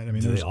 Were they that? I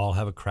mean, do they all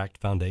have a cracked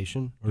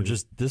foundation, or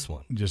just this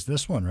one? Just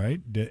this one,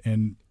 right?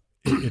 And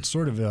it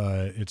sort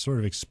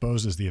of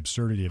exposes the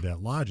absurdity of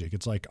that logic.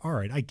 It's like, all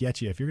right, I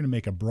get you. If you're going to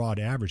make a broad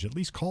average, at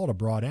least call it a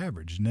broad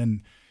average, and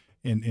then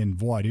in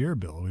voir dire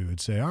bill, we would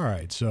say, all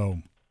right, so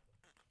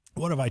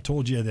what if I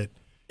told you that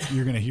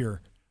you're going to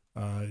hear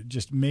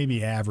just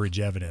maybe average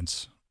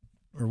evidence?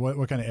 Or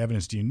what kind of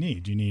evidence do you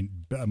need? Do you need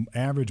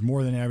average,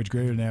 more than average,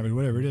 greater than average,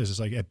 whatever it is? It's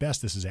like, at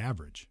best, this is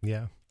average.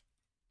 Yeah.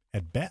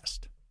 At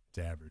best, it's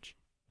average.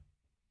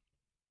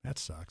 That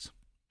sucks.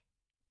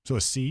 So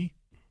a C?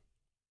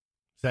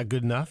 Is that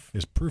good enough?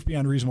 Is proof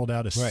beyond reasonable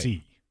doubt a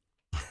C?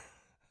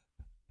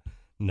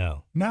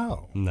 No.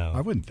 I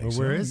wouldn't think so.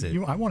 Where is it?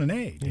 I want an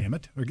A, damn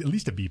it. Or at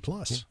least a B+.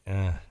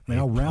 I mean,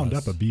 I'll round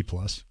up a B+.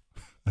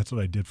 That's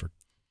what I did for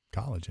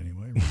college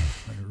anyway.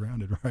 I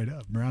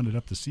rounded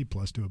up the C+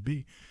 to a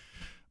B.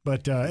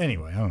 But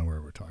anyway, I don't know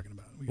where we're talking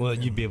about. Well,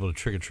 you'd be able to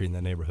trick-or-treat in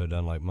that neighborhood,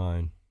 unlike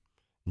mine.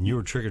 And you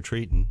were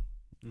trick-or-treating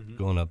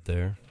going up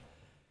there.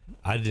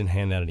 I didn't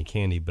hand out any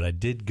candy, but I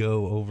did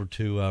go over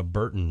to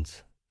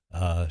Burton's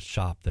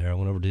shop there. I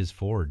went over to his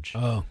forge.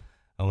 Oh.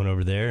 I went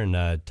over there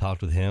and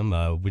talked with him,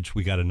 which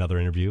we got another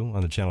interview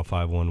on the Channel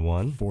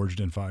 511. Forged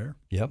in Fire.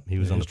 Yep, he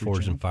was on the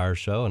Forged in Fire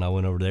show, and I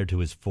went over there to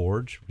his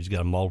forge. He's got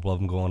a multiple of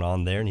them going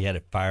on there, and he had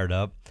it fired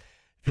up.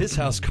 If his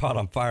house caught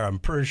on fire, I'm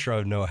pretty sure I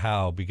would know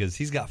how, because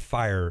he's got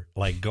fire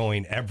like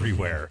going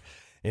everywhere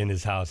in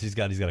his house. He's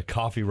got a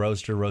coffee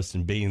roaster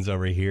roasting beans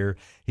over here.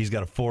 He's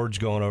got a forge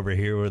going over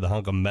here with a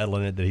hunk of metal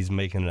in it that he's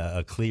making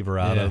a cleaver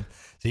out of.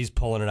 So he's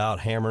pulling it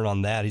out, hammering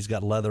on that. He's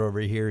got leather over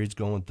here. He's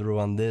going through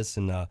on this,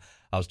 and I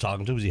was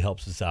talking to him because he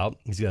helps us out.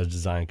 He's got a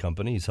design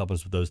company. He's helping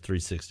us with those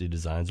 360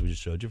 designs we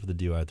just showed you for the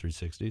DIY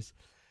 360s.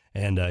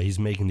 And he's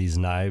making these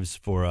knives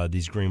for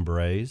these Green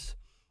Berets.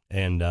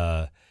 And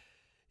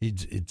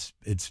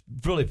it's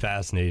really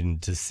fascinating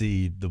to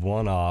see the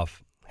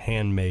one-off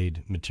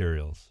handmade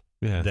materials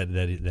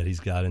that he's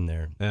got in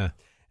there. Yeah.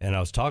 And I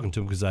was talking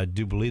to him because I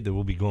do believe that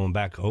we'll be going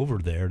back over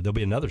there. There'll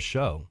be another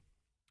show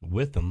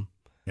with them.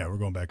 Yeah, we're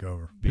going back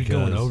over. We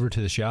going over to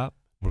the shop?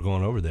 We're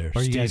going over there.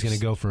 Or are you guys going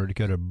to go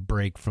to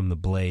Break from the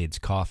Blades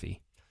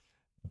Coffee?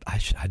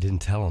 I didn't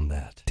tell him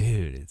that.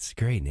 Dude, it's a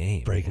great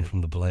name. Breaking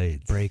from the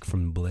Blades. Break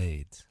from the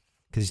Blades.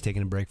 Because he's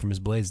taking a break from his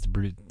blades to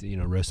brew,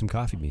 roast some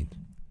coffee beans.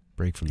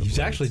 Break from the He's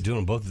blades. actually doing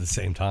them both at the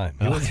same time.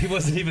 He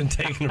wasn't even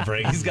taking a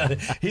break. He's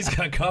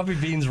got coffee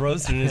beans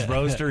roasted in his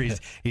roaster.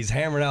 He's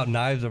hammering out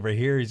knives over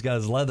here. He's got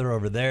his leather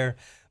over there.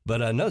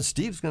 But no,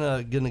 Steve's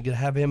gonna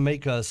have him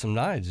make some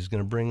knives. He's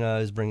gonna bring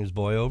his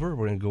boy over.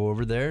 We're gonna go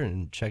over there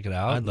and check it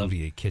out. I'd love to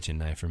get a kitchen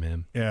knife from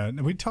him. Yeah,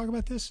 did we talk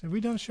about this? Have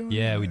we done a show?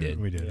 Yeah, we did.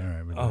 We did.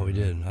 Yeah. All right. We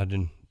did. I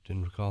didn't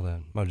recall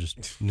that. I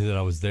just knew that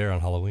I was there on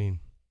Halloween.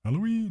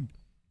 Halloween.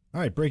 All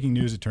right, breaking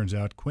news, it turns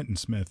out. Quentin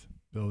Smith,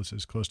 Bill, this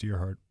is close to your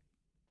heart.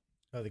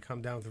 Oh, they come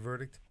down with the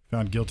verdict?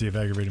 Found guilty of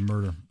aggravated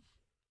murder.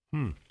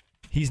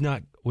 He's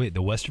not, wait,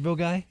 the Westerville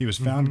guy? He was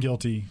found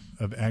guilty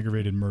of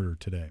aggravated murder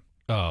today.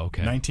 Oh,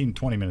 okay.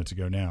 20 minutes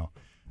ago now.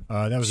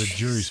 That was a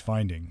jury's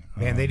finding.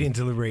 Man, they didn't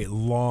deliberate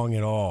long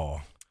at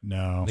all.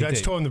 No.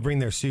 Judge told them to bring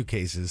their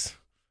suitcases.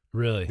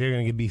 Really? They're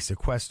going to be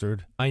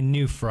sequestered. I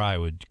knew Fry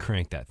would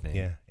crank that thing.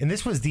 Yeah. And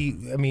this was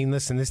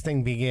listen, this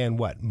thing began,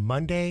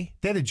 Monday?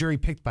 They had a jury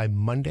picked by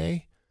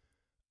Monday.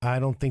 I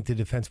don't think the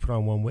defense put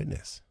on one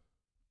witness.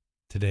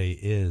 Today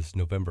is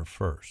November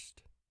 1st.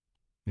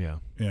 Yeah.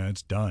 Yeah,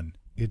 it's done.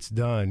 It's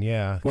done,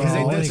 yeah. Well,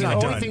 That's it's the not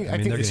only done. thing, I I mean,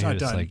 think they're it's gonna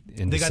not hit us, done. like,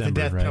 in they got the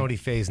December, death right? penalty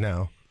phase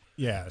now.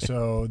 Yeah,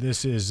 so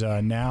this is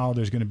now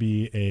there's going to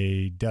be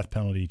a death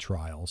penalty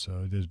trial.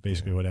 So there's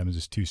basically what happens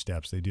is two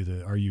steps. They do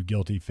the are you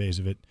guilty phase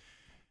of it,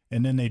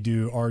 and then they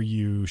do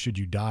should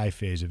you die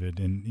phase of it.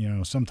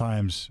 And,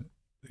 sometimes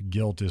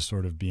guilt is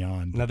sort of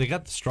beyond. Now they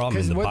got the straw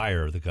man, the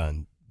buyer of the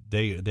gun.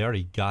 They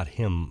already got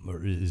him.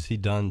 Or is he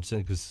done?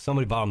 Because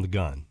somebody bought him the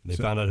gun. They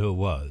found out who it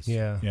was.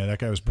 Yeah. Yeah, that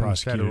guy was From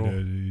prosecuted.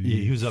 federal.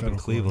 He was up in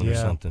federal Cleveland court. or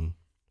Yeah. something.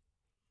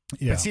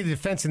 Yeah, But see, the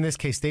defense in this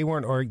case, they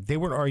weren't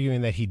arguing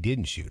that he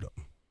didn't shoot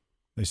him.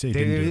 they say he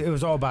didn't do It it.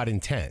 was all about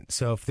intent.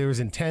 So if there was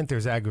intent,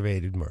 there's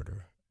aggravated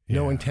murder.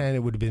 No Yeah. intent, it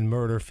would have been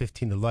murder,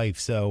 15 to life.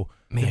 So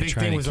Man, the big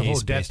trying thing a was the case whole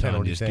death based on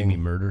penalty just thing. give me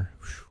murder.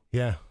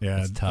 Yeah. Yeah,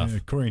 That's tough.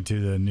 According to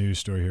the news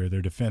story here,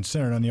 their defense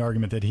centered on the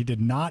argument that he did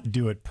not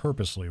do it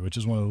purposely, which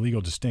is one of the legal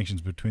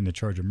distinctions between the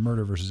charge of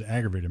murder versus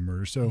aggravated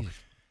murder. So,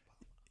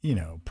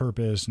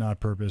 purpose, not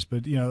purpose,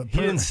 but He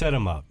didn't set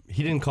him up.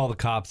 He didn't call the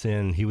cops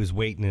in. He was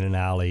waiting in an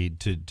alley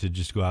to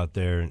just go out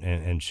there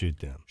and shoot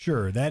them.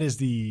 Sure, that is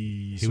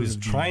the. He was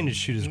trying to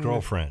shoot his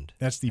girlfriend.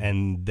 That's the.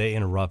 And they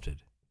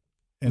interrupted.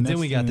 And then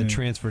that's we got the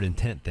transferred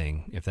intent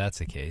thing, if that's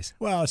the case.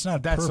 Well, it's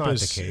not That's not the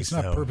purpose. case, It's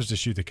not though. purpose to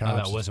shoot the Oh,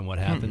 cops. that wasn't what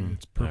happened?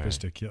 It's purpose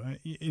to kill.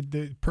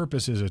 The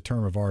purpose is a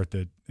term of art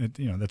that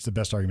that's the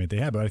best argument they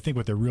have. But I think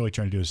what they're really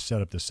trying to do is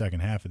set up the second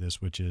half of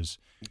this, which is,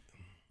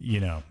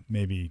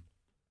 maybe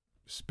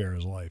spare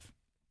his life.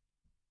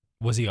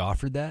 Was he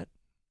offered that?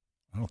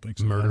 I don't think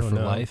so. Murder I don't for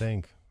know, life?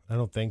 I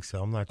don't think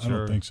so. I'm not I sure.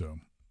 don't think so.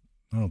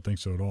 I don't think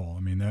so at all.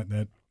 I mean that.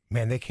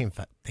 Man, they came.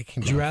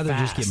 Would you rather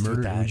just get fast with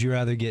murdered? that. Would you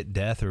rather get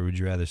death, or would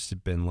you rather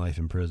spend life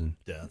in prison?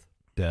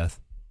 Death.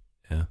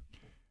 Yeah.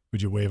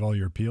 Would you waive all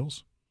your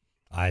appeals?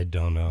 I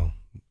don't know.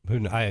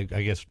 I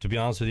guess, to be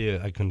honest with you,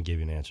 I couldn't give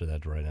you an answer to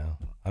that right now.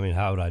 I mean,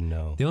 how would I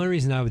know? The only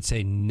reason I would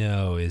say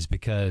no is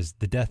because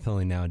the death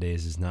penalty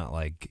nowadays is not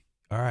like,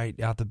 all right,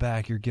 out the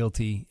back, you're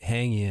guilty,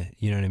 hang you.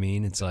 You know what I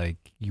mean? It's like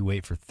you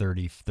wait for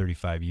 30,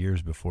 35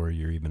 years before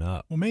you're even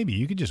up. Well, maybe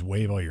you could just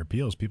waive all your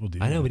appeals. People do.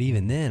 I know, that. but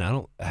even then, I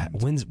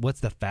don't. What's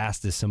the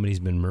fastest somebody's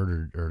been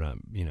murdered or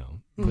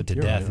put to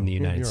You're death right. in the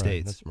United You're right.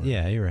 States? That's murder.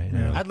 Yeah, you're right.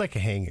 Yeah. I'd like a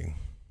hanging.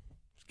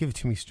 Just give it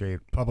to me straight.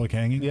 public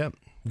hanging. Yep.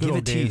 Good Give old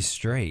it to you days.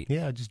 straight.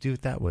 Yeah, just do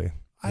it that way.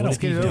 I Let's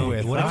don't get it over don't-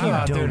 with. What if I'll you go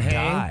out there don't and hang.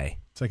 die?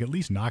 It's like at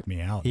least knock me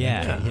out.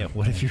 Yeah, yeah.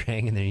 What if you're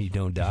hanging there and you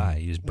don't die?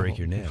 You just break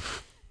your neck.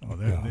 Oh,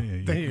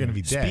 Then you're going to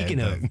be dead. Speaking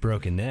but- of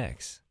broken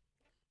necks,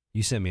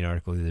 you sent me an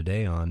article the other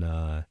day on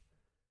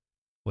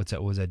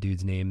what was that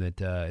dude's name that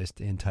is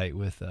in tight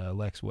with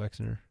Lex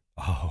Wexner?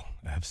 Oh,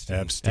 Epstein.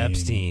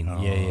 Epstein.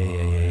 Yeah.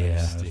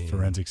 Epstein.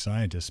 Forensic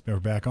scientists.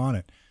 We're back on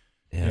it.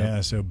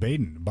 Yeah. So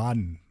Baden.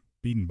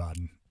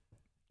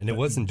 And it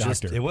wasn't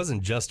Doctor.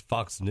 just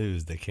Fox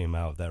News that came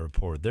out with that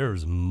report. There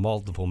was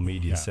multiple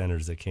media Yeah.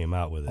 centers that came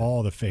out with it.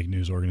 All the fake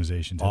news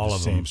organizations have All the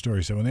of same them.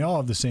 story. So when they all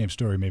have the same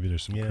story, maybe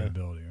there's some Yeah.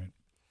 credibility,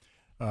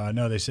 right?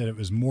 No, they said it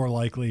was more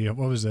likely.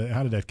 What was it?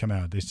 How did that come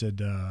out? They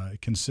said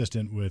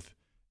consistent with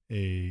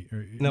a.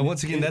 Now,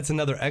 once again, that's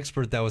another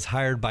expert that was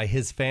hired by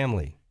his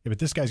family. Yeah, but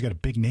this guy's got a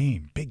big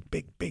name. Big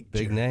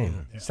Big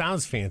name. Yeah.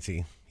 Sounds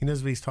fancy. He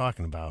knows what he's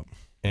talking about.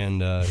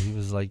 And he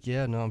was like,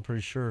 yeah, no, I'm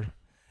pretty sure.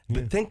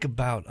 But think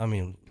about, I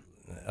mean,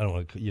 I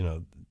don't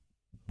know,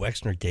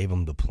 Wexner gave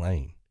him the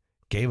plane,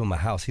 gave him a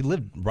house. He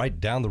lived right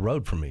down the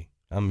road from me.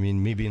 I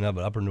mean, me being up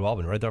at Upper New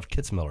Albany, right there off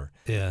Kitzmiller.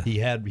 Yeah. He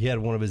had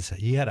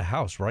a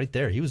house right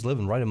there. He was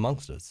living right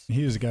amongst us.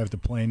 He was a guy with the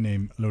plane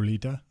named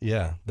Lolita.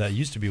 Yeah, that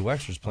used to be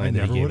Wexner's I plane.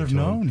 never would have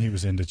known he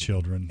was into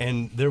children.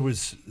 And there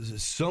was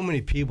so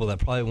many people that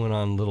probably went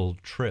on little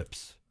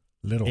trips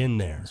Little in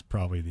there is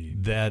probably the.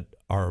 that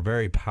are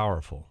very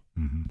powerful.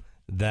 Mm-hmm.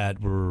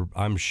 That were,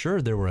 I'm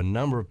sure there were a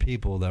number of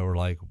people that were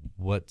like,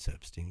 what's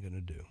Epstein going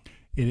to do?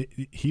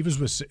 He was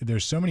with.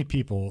 There's so many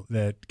people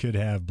that could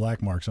have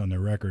black marks on their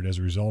record as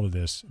a result of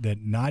this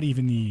that not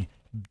even the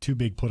two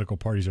big political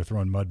parties are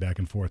throwing mud back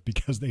and forth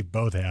because they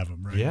both have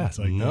them, right? Yeah, It's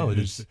like, no,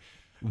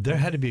 there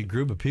had to be a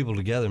group of people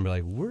together and be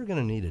like, we're going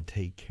to need to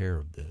take care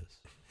of this.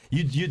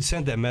 You'd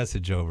sent that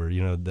message over,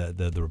 you know,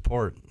 the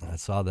report. I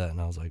saw that and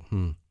I was like,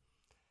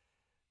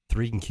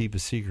 3 can keep a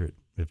secret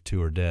if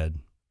 2 are dead.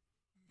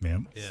 Yeah.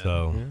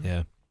 So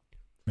Yeah.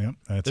 Yeah.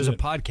 That's There's a it.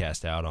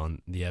 podcast out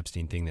on the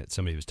Epstein thing that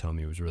somebody was telling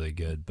me was really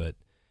good, but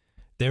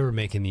they were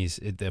making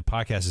the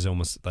podcast is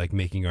almost like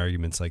making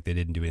arguments like they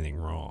didn't do anything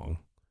wrong.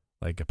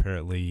 Like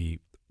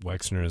apparently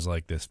Wexner is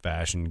like this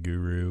fashion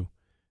guru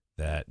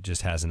that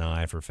just has an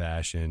eye for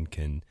fashion,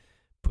 can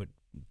put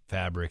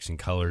fabrics and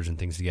colors and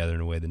things together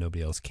in a way that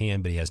nobody else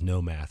can, but he has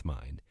no math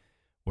mind.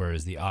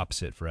 Whereas the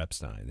opposite for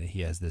Epstein, that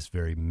he has this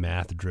very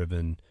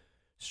math-driven,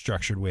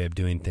 structured way of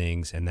doing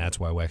things, and that's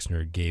why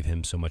Wexner gave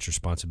him so much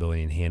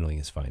responsibility in handling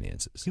his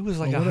finances. he was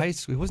like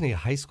wasn't he a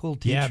high school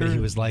teacher? Yeah, but he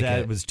was like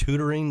that was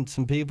tutoring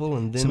some people,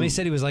 and then Somebody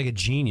said he was like a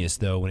genius,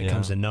 though, when it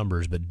comes to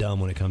numbers, but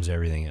dumb when it comes to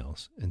everything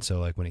else. And so,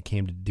 like, when it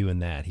came to doing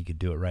that, he could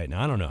do it right.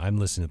 Now, I don't know. I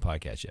haven't listened to the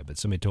podcast yet, but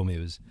somebody told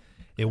me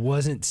it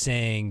wasn't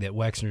saying that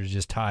Wexner is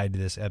just tied to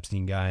this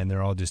Epstein guy and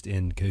they're all just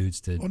in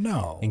cahoots to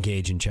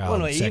engage in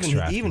child sex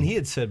trafficking. Even he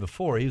had said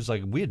before, he was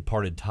like, we had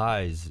parted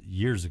ties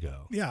years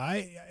ago. Yeah,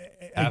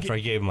 After I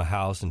gave him a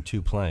house and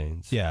 2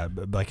 planes. Yeah,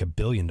 like $1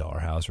 billion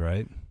house,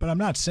 right? But I'm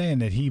not saying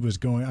that he was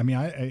going. I mean,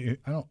 I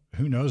don't.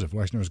 Who knows if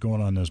Wexner was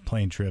going on those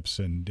plane trips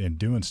and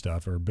doing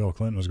stuff, or Bill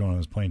Clinton was going on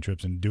those plane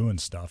trips and doing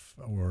stuff,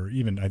 or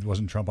even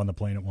wasn't Trump on the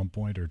plane at one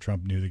point, or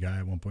Trump knew the guy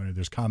at one point. Or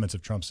there's comments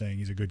of Trump saying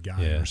he's a good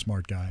guy or a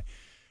smart guy.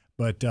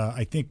 But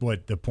I think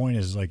what the point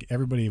is like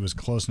everybody was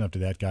close enough to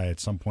that guy at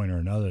some point or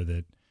another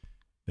that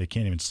they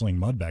can't even sling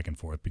mud back and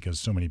forth because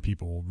so many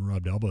people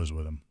rubbed elbows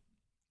with him.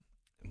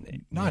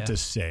 Not to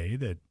say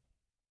that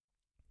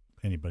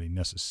anybody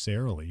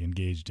necessarily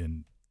engaged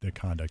in the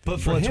conduct.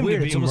 But for him to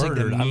be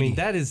murdered, I mean,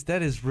 that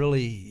is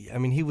really. I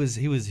mean, he was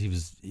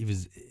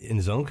in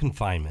his own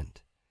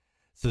confinement,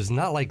 so it's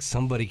not like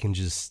somebody can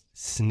just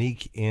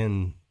sneak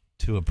in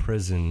to a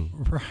prison,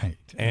 right,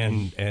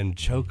 and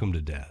choke him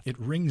to death. It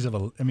rings of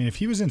a. I mean, if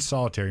he was in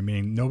solitary,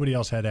 meaning nobody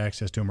else had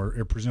access to him,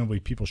 or presumably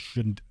people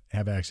shouldn't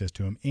have access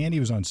to him, and he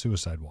was on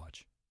suicide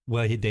watch.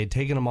 Well, they'd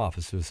taken him off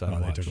of suicide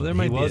watch. Well,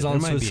 he was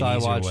on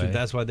suicide watch.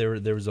 That's why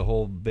there was a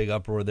whole big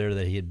uproar there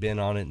that he had been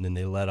on it, and then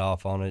they let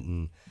off on it.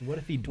 And what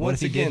if he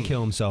did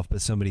kill himself,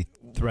 but somebody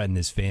threatened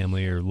his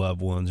family or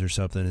loved ones or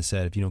something and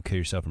said, if you don't kill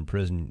yourself in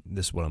prison,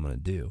 this is what I'm going to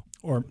do.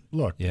 Or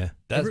look,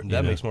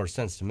 that makes more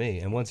sense to me.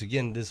 And once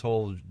again, it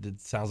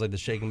sounds like the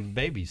shaken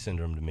baby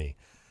syndrome to me,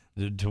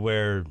 to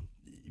where,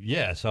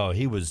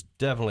 he was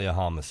definitely a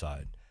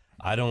homicide.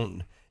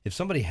 If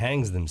somebody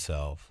hangs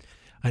themselves.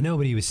 I know,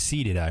 but he was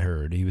seated, I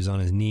heard. He was on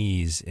his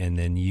knees and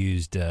then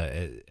used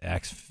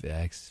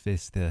asphyxiation.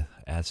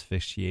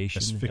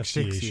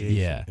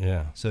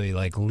 Yeah. So he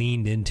like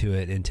leaned into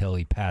it until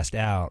he passed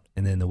out,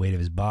 and then the weight of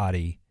his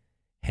body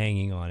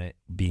hanging on it,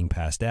 being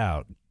passed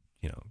out,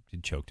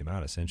 it choked him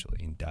out essentially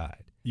and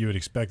died. You would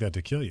expect that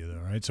to kill you, though,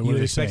 right? So you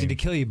would expect it to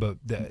kill you, but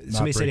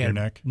somebody said he had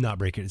neck? Not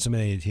break it.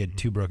 Somebody he had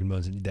 2 broken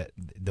bones, and that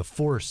the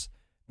force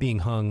being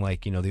hung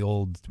like the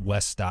old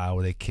West style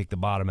where they kick the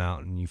bottom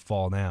out and you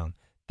fall down.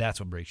 That's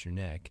what breaks your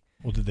neck.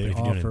 Well, did they but if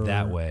you're offer doing it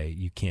that way,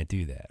 you can't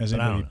do that. Has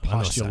anybody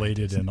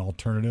postulated an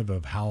alternative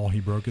of how he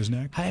broke his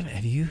neck?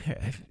 Have you?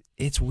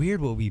 It's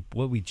weird what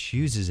we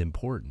choose is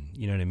important.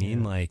 You know what I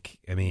mean?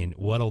 Yeah.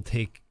 What'll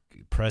take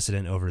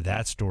precedent over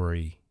that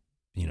story?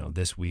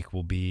 This week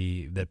will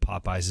be that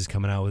Popeyes is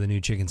coming out with a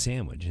new chicken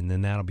sandwich, and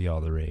then that'll be all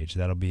the rage.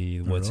 That'll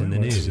be what's in the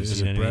news.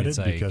 Is it breaded?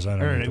 Because I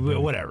don't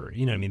know. Whatever.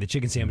 You know what I mean? The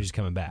chicken sandwich is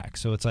coming back,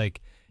 so it's like.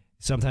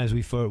 Sometimes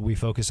we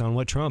focus on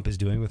what Trump is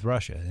doing with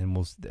Russia, and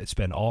we'll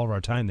spend all of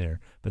our time there,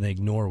 but then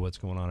ignore what's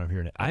going on over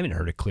here. I haven't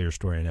heard a clear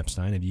story on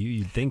Epstein. Have you?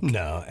 You'd think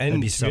no, and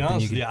that'd be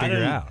something you could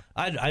figure out.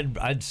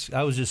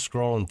 I was just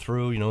scrolling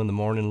through, in the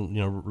morning,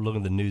 looking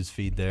at the news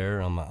feed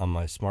there on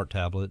my smart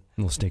tablet,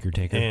 little stinker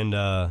tinker, and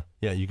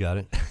you got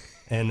it,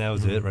 and that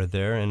was it right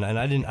there. And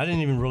I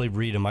didn't even really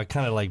read them. I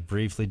kind of like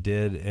briefly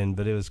did,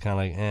 but it was kind of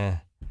like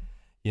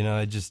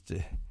I just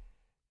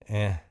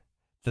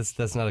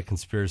that's not a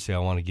conspiracy I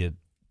want to get.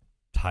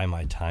 Tie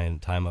my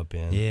time up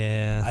in.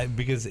 Yeah.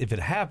 Because if it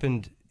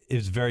happened, it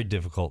was very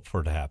difficult for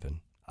it to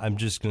happen. I'm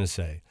just going to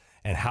say.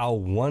 And how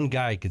one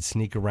guy could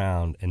sneak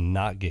around and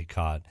not get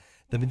caught.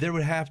 I mean, there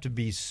would have to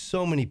be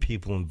so many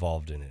people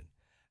involved in it.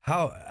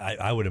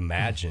 I would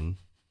imagine.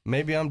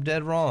 Maybe I'm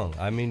dead wrong.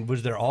 I mean,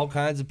 was there all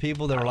kinds of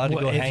people that were allowed to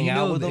go hang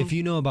out with him? If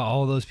you know about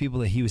all those people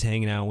that he was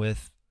hanging out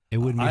with, It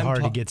wouldn't be I'm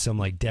hard to get some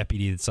like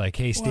deputy that's like,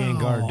 "Hey, stand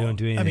guard, don't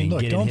do anything." I mean,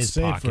 look, get in don't his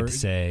say pocket for- to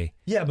say,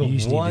 Yeah, but "You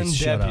just need to one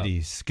shut up."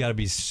 deputy's got to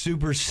be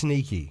super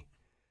sneaky.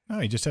 No,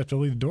 you just have to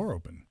leave the door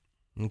open.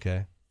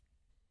 Okay.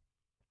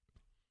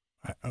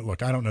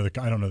 Look, I don't know the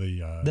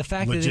The fact that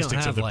they don't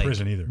logistics have of the like,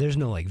 prison either. there's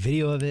no like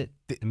video of it.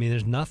 I mean,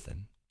 there's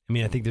nothing. I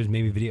mean, I think there's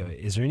maybe video.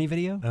 Is there any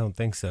video? I don't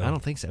think so. I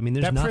don't think so. I mean,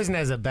 there's that nothing. prison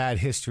has a bad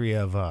history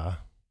of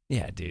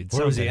Yeah, dude.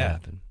 Where was he something at?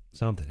 happened.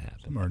 Something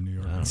happened. Somewhere in New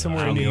York. I don't know.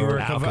 somewhere in New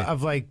York Alca-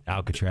 of like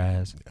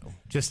Alcatraz.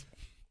 just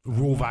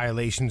rule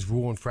violations,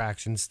 rule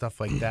infractions, stuff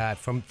like that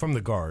from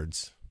the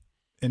guards.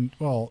 And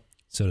well,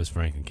 So does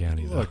Franklin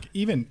County. Though. look,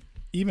 even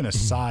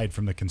aside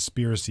from the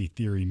conspiracy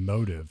theory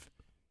motive,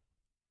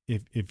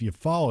 if you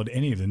followed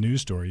any of the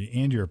news story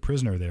and you're a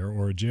prisoner there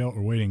or a jail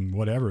or waiting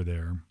whatever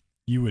there,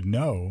 you would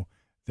know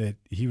that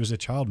he was a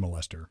child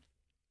molester.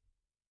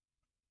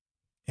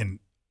 And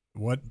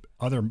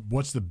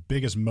what's the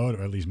biggest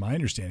motive? At least my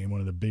understanding, one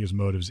of the biggest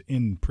motives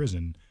in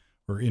prison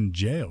or in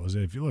jail is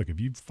that if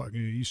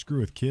you screw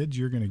with kids,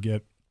 you're going to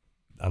get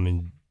I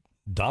mean,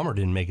 Dahmer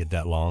didn't make it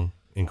that long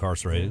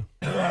incarcerated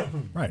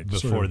right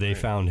before they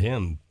found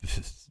him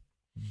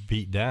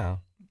beat down.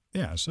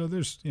 Yeah, so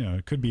there's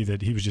it could be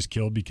that he was just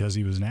killed because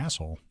he was an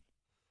asshole.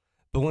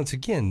 But once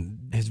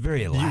again, It's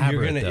very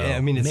elaborate. gonna- though. I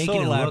mean, it's making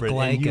so it elaborate,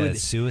 look and like you a would-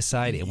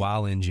 suicide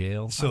while in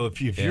jail. so if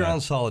you're Yeah.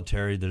 on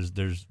solitary, there's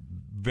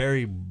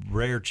very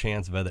rare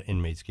chance of other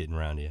inmates getting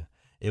around you.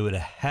 It would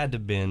have had to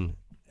been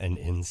an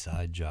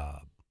inside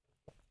job.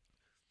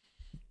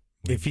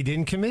 If he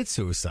didn't commit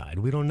suicide,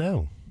 we don't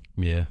know.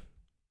 Yeah.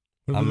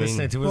 We're I mean-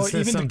 listening to Well,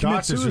 says even some to commit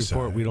doctor's suicide,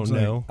 report. We don't it's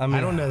like- know. I,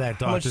 don't know that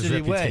how much doctor's did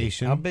he weigh?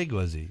 reputation. How big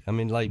was he? I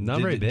mean, like,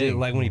 Not very did, big.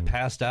 like when he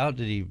passed out,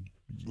 did he,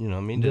 Did did a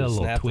it little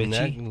snap the twitchy?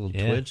 neck, a little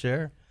Yeah. twitch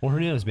there? Well, who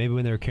knows? Maybe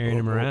when they were carrying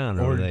him around,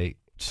 or or they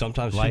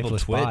Sometimes people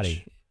lifeless twitch.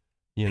 body.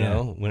 You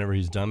know, whenever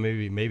he's done,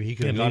 maybe he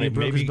could Yeah, have gone maybe he in,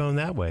 broke his maybe bone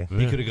that way.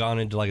 he could have gone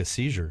into like a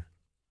seizure.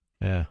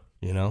 Yeah.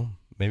 You know,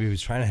 maybe he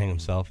was trying to hang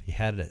himself. He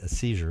had a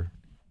seizure.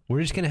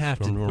 We're just gonna have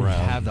to Swim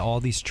around. have all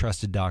these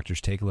trusted doctors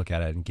take a look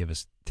at it and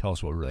tell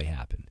us what really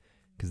happened,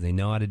 because they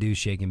know how to do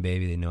shaken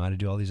baby. They know how to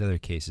do all these other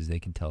cases. They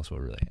can tell us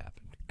what really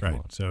happened. Come Right.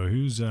 on. So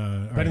who's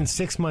all But right. in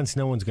 6 months,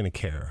 no one's going to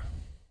care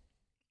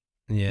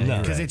Yeah. No.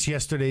 you're because right. it's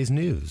yesterday's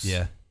news.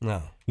 Yeah.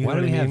 No, You Why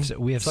know do we what I have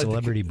mean? It's like the-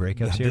 celebrity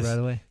breakups here? this- By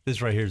the way.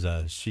 this right here is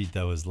a sheet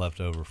that was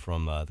left over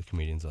from the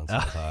comedians on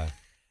South High,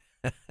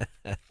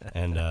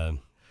 and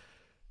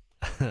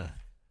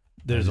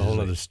there's a whole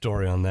other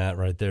story on that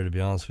right there. To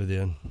be honest with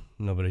you,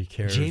 nobody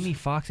cares. Jamie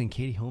Foxx and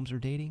Katie Holmes are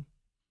dating.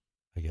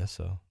 I guess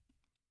so.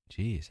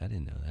 Jeez, I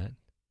didn't know that.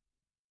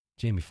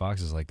 Jamie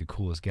Foxx is like the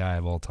coolest guy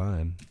of all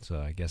time,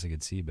 so I guess I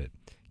could see. But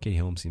Katie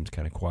Holmes seems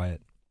kind of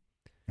quiet.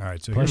 All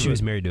right, so Plus, here's she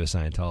was what- married to a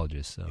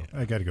Scientologist, so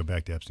I got to go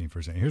back to Epstein for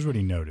a second. Here's what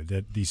he noted: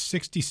 that the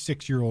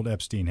 66-year-old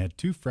Epstein had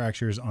 2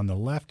 fractures on the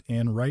left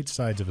and right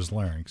sides of his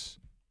larynx,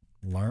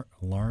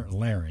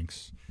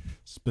 larynx,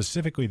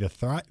 specifically the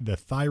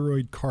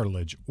thyroid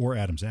cartilage or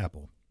Adam's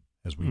apple,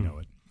 as we know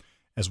it,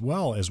 as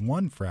well as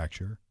 1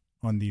 fracture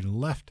on the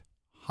left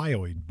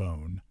hyoid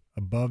bone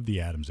above the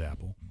Adam's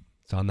apple.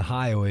 it's on the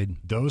hyoid.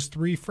 Those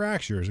 3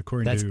 fractures,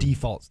 according That's to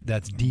default.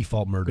 That's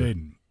default murder.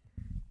 Baden,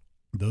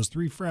 those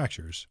 3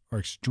 fractures are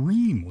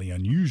extremely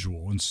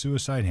unusual in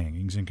suicide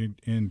hangings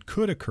and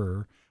could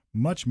occur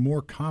much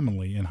more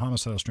commonly in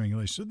homicidal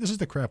strangulation. So this is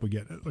the crap we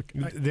get. Look,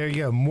 There you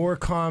go. More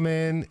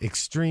common,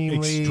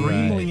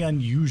 extremely.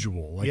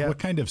 unusual. Like, Yeah. what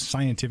kind of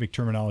scientific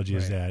terminology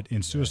is Right. that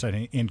in suicide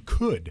hanging, and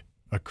could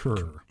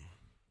occur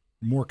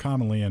more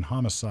commonly in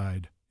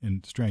homicide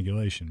and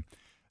strangulation?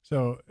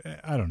 So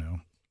I don't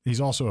know. He's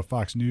also a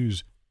Fox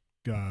News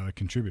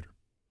contributor.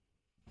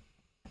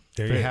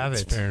 There you have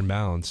It's it. fair and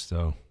balanced.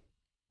 So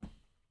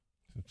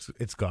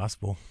It's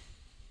gospel.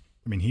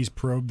 I mean, he's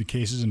probed the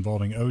cases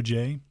involving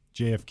O.J.,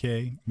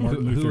 JFK,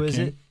 Martin Who Luther is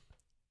King.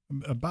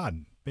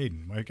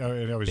 Baden. Like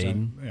I always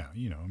Baden? yeah,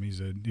 I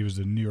mean, he was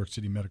the New York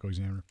City medical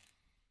examiner.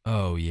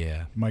 oh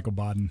yeah, Michael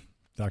Baden,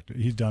 doctor.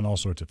 He's done all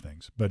sorts of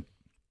things, but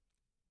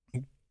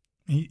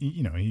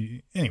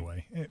he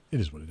anyway, it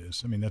is what it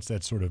is. I mean, that's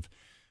that sort of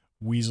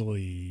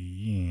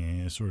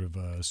weaselly, sort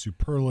of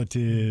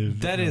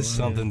superlative. That is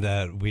something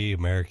that we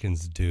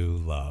Americans do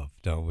love,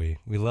 don't we?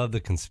 We love the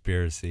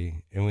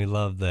conspiracy, and we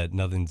love that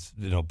nothing's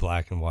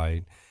black and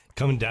white.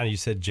 Coming down, you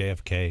said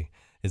JFK.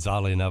 It's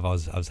oddly enough, I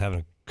was having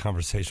a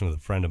conversation with a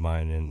friend of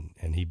mine,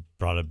 and he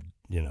brought up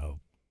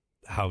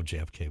how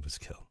JFK was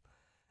killed,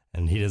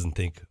 and he doesn't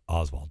think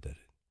Oswald did it.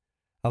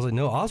 I was like,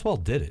 no,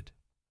 Oswald did it.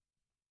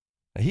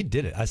 He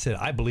did it. I said,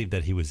 I believe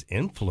that he was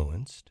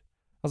influenced.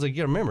 I was like,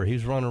 yeah, remember, he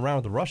was running around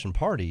with the Russian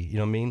party, you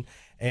know what I mean?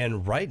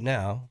 And right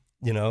now,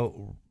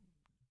 the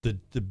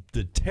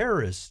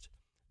terrorists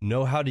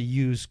know how to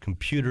use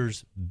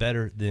computers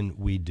better than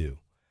we do.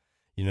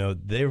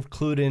 They're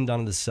clued in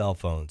on the cell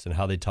phones and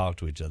how they talk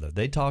to each other.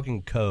 They talk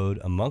in code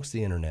amongst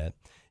the internet.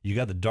 You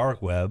got the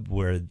dark web,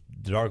 where the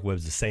dark web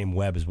is the same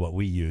web as what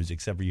we use,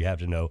 except for you have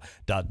to know ...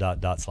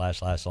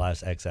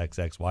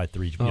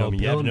 ///xxxy3. You know what I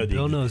mean? You have to know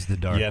Bill knows the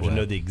dark You have to web.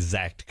 know the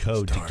exact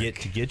code to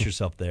get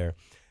yourself there.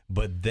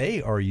 But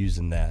they are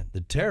using that.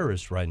 The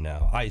terrorists right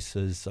now,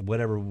 ISIS,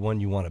 whatever one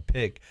you want to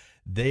pick,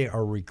 they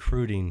are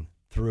recruiting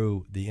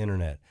through the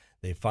internet.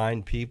 They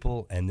find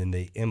people and then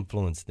they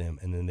influence them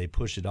and then they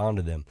push it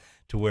onto them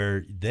to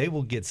where they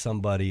will get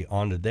somebody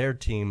onto their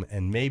team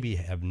and maybe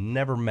have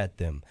never met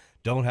them.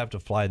 Don't have to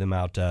fly them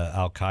out to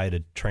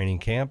Al-Qaeda training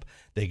camp.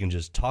 They can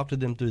just talk to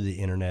them through the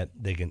internet.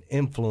 They can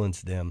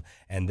influence them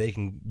and they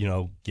can,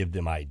 give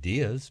them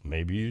ideas.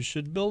 Maybe you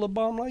should build a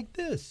bomb like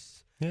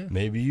this. Yeah.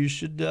 Maybe you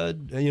should,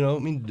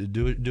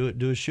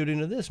 do a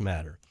shooting of this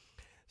matter.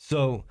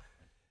 So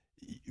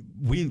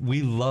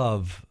we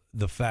love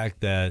the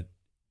fact that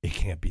it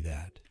can't be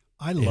that.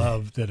 I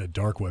love that a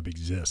dark web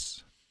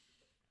exists.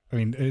 I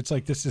mean, it's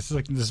like this is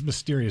like this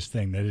mysterious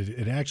thing that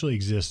it actually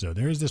exists. Though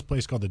there is this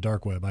place called the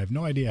dark web. I have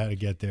no idea how to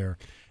get there.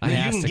 I You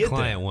asked can a get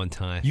client there. one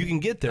time. You can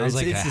get there. I was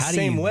It's, like, it's the how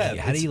same do you, web.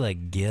 How do you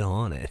get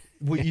on it?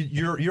 Well,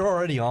 you're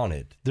already on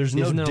it. There's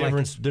no Isn't there,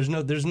 difference. there's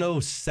no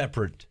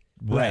separate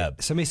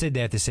web. Somebody said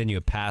they have to send you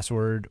a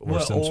password or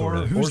some sort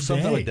of. Who's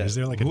something they? like that. Is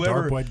there like a Whoever-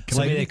 dark web?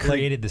 Somebody like- that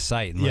created the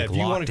site and Yeah, like if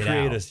you want locked to it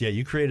create out.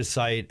 you create a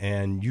site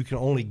and you can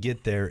only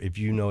get there if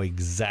you know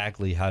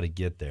exactly how to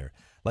get there.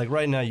 Like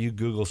right now, you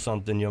Google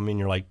something,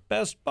 you're like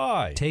Best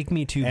Buy. Take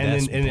me to and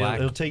Best then, and Black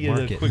it'll take you to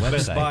the Market quick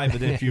Best website. Buy. But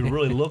then if you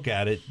really look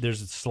at it,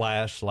 there's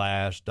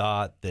a /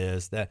 dot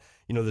this that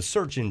the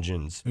search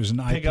engines. There's an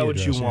pick IP out what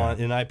you address, want,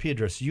 yeah. an IP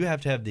address. You have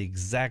to have the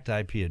exact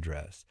IP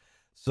address.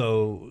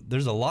 So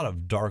there's a lot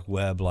of dark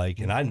web,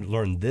 and I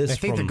learned this I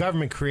think from the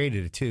government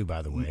created it too,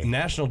 by the way.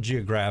 National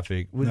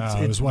Geographic. No,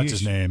 it was what's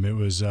his name? It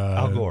was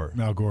Al Gore.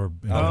 Al Gore.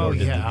 Al Gore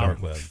did the yeah, dark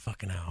web.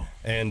 fucking hell.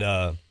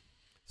 And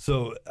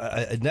so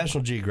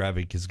National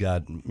Geographic has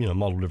got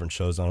multiple different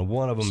shows on it.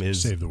 One of them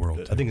is Save the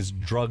World, I think it's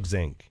Drugs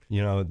Inc.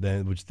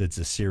 Which that's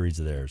a series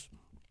of theirs,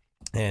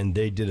 and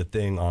they did a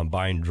thing on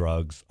buying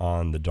drugs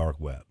on the dark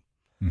web.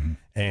 Mhm.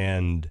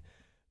 And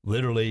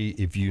literally,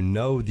 if you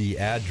know the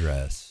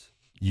address,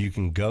 you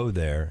can go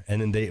there,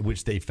 and then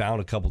they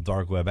found a couple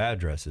dark web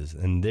addresses,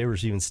 and they were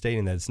even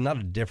stating that it's not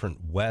a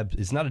different web,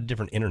 it's not a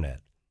different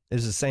internet.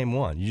 It's the same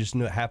one. You just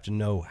have to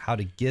know how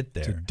to get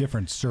It's a there.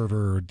 different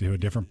server to a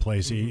different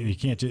place. You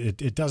can't.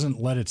 It doesn't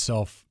let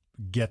itself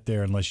get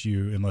there unless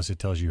it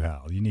tells you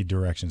how. You need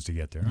directions to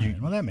get there. All right,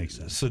 well, that makes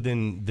sense. So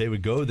then they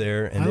would go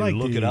there and I they would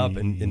like look it up, the-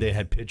 and they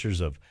had pictures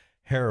of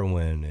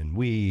heroin and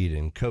weed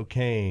and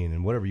cocaine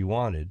and whatever you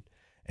wanted.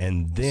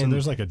 And then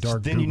there's like a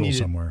dark then you Google needed,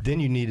 somewhere.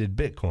 Then you needed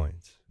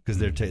bitcoins because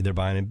they're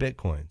buying in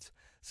bitcoins.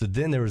 So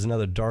then there was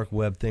another dark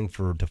web thing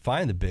to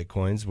find the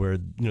bitcoins where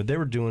they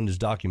were doing this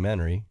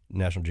documentary,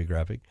 National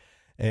Geographic,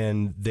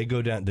 and they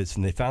go down this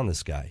and they found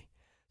this guy.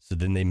 So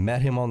then they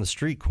met him on the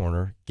street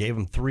corner, gave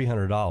him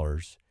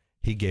 $300.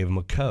 He gave him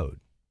a code.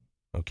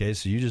 Okay,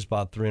 so you just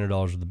bought $300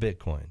 worth of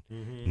Bitcoin.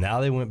 Now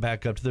they went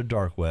back up to their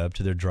dark web,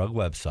 to their drug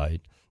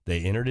website. They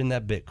entered in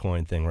that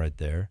Bitcoin thing right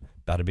there.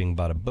 Bada bing,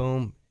 bada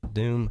boom,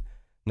 doom.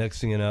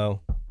 Next thing you know,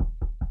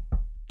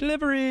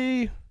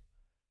 delivery.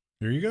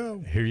 Here you go.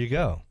 Here you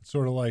go. It's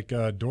sort of like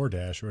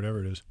DoorDash or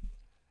whatever it is.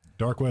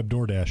 Dark web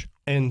DoorDash.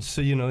 And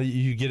so,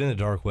 you get in the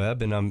dark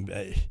web and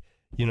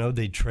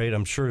they trade.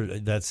 I'm sure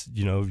that's,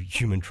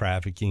 human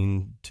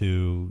trafficking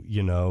to,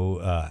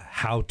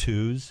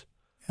 how-tos,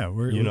 Yeah,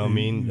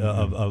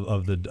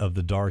 of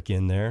the dark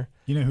in there.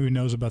 You know who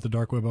knows about the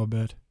dark web? I'll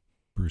bet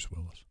Bruce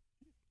Willis.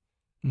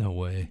 No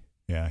way.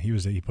 Yeah,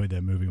 he played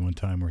that movie one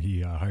time where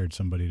he hired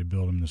somebody to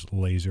build him this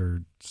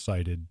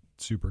laser-sighted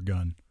super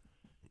gun,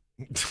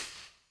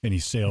 and he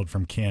sailed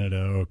from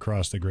Canada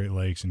across the Great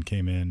Lakes and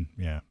came in.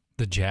 Yeah,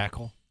 The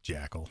Jackal.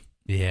 Jackal.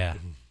 Yeah.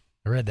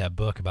 I read that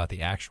book about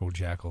the actual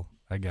Jackal.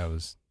 That guy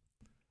was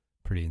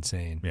pretty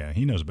insane. Yeah,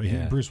 he knows. But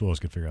Yeah. Bruce Willis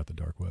could figure out the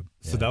dark web.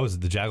 So that was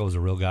the Jackal was a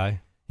real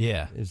guy.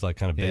 Yeah. It's like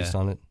kind of based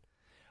on it.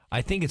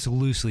 I think it's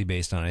loosely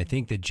based on it. I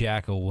think the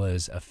Jackal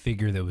was a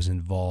figure that was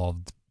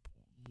involved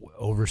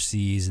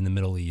overseas in the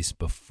Middle East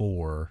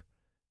before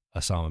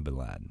Osama bin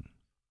Laden,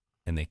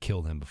 and they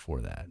killed him before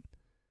that.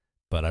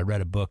 But I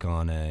read a book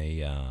on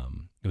it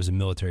was a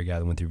military guy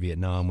that went through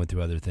Vietnam, went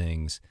through other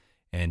things,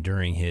 and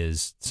during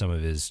some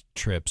of his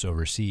trips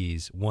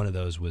overseas, one of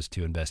those was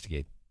to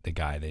investigate the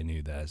guy they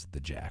knew as the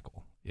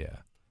Jackal. Yeah.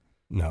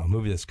 No, a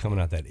movie that's coming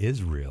out that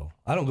is real.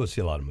 I don't go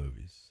see a lot of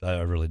movies.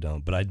 I really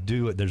don't. But I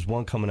do. There's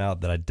one coming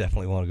out that I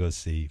definitely want to go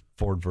see,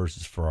 Ford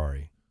versus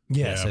Ferrari.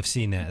 Yes, Yeah. I've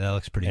seen that. That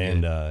looks pretty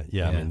And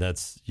good. I mean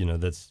that's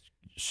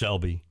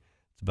Shelby.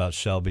 It's about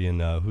Shelby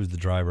and who's the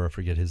driver? I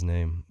forget his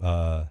name.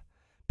 But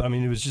I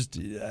mean, it was just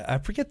I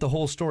forget the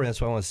whole story. That's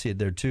why I want to see it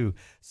there too.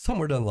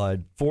 Somewhere down the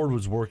line, Ford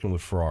was working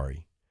with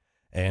Ferrari,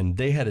 and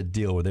they had a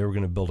deal where they were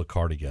going to build a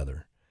car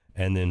together,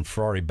 and then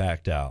Ferrari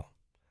backed out,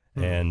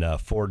 and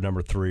Ford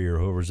number 3 or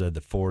whoever said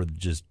that Ford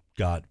just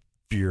got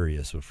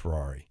furious with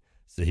Ferrari.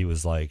 So he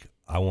was like,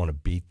 I want to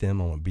beat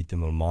them. I want to beat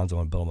them in Le Mans. I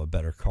want to build them a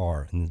better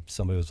car. And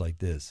somebody was like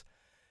this,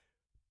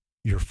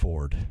 you're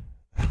Ford.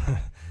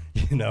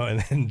 And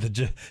then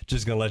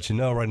just going to let you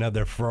know right now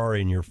they're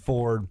Ferrari and you're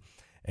Ford.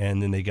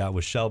 And then they got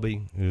with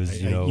Shelby,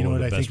 who's, You know one of what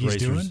the I best think he's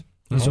racers. doing?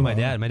 That's what Hold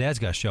on. my dad's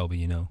got Shelby,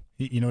 You know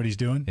what he's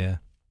doing? Yeah.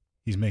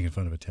 He's making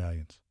fun of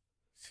Italians.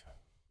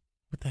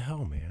 What the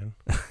hell, man?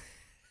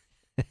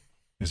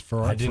 Is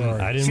Ferrari? I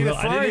didn't See, the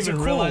even Ferraris are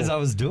realize cool. I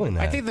was doing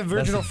that. I think the That's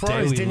original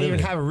Ferraris daily didn't even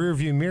living. have a rear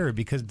view mirror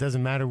because it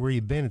doesn't matter where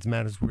you've been; it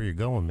matters where you're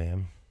going,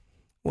 man.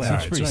 Well,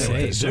 Seems pretty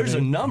safe. There's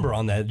a number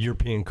on that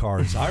European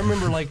cars. I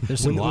remember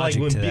There's some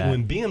logic to that.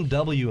 when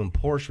BMW and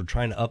Porsche were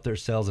trying to up their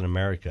sales in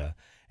America,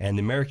 and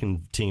the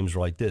American teams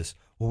were like this,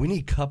 well, we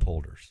need cup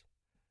holders.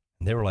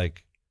 And they were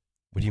like,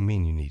 what do you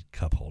mean you need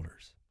cup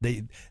holders?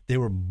 They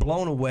were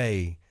blown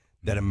away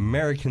that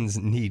Americans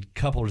need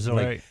cup holders. They're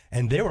Right. like,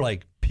 and they were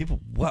like,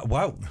 people,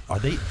 why are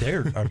they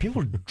there? Are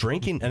people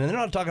drinking? And they're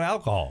not talking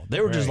alcohol.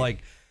 They were just Right.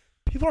 like,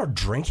 people are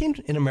drinking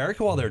in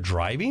America while they're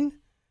driving?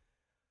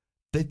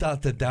 They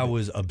thought that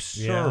was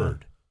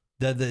absurd.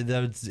 That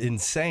it's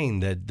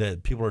insane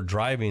that people are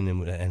driving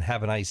and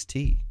having iced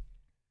tea.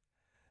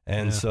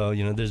 And so,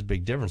 there's a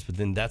big difference. But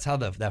then that's how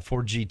that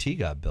Ford GT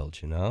got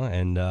built,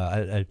 And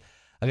like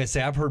I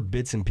say, I've heard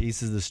bits and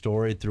pieces of the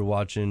story through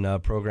watching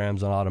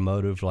programs on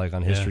automotive, like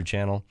on History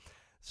Channel.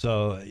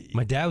 So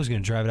My dad was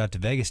going to drive it out to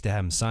Vegas to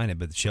have him sign it,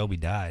 but Shelby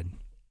died.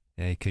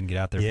 Yeah, he couldn't get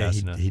out there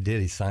fast enough. he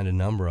did. He signed a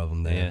number of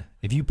them there. Yeah,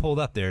 if you pulled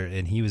up there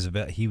and he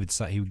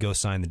would go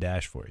sign the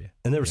dash for you.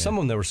 And there were some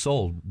of them that were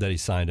sold that he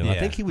signed them. I Yeah,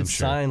 think he would I'm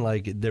sure. sign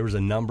like there was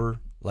a number,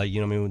 like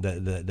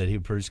that he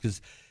would produce,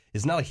 because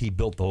it's not like he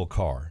built the whole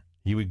car.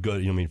 He would go,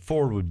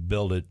 Ford would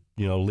build it,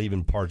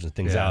 leaving parts and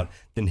things out.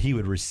 Then he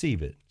would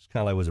receive it. It's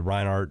kind of like was it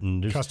Reinhardt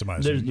and there's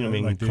Customized. There's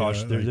like the, Koch,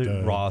 there's like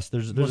the- Ross.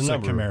 There's what's a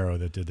that number. Camaro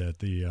that did that?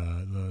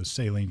 The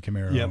Saline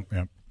Camaro.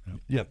 Yep.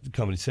 Yep, the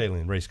company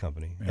Saline Race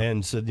Company,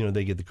 and so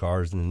they get the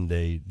cars and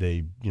then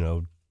they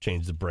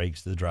change the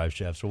brakes, the drive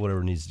shafts, or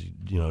whatever needs to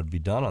to be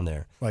done on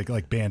there.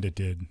 Like Bandit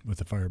did with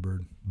the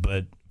Firebird.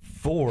 But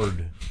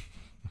Ford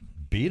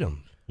beat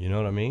them. You know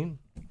what I mean?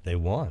 They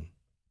won.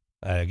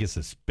 I guess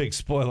it's big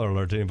spoiler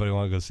alert to anybody who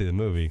want to go see the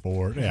movie.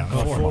 Ford, yeah.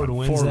 Ford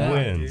wins Ford that,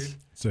 wins. dude.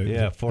 So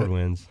Yeah, Ford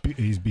wins.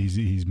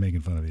 He's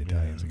making fun of the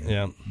Italians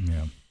again.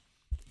 Yeah.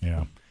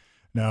 Yeah.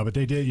 No, but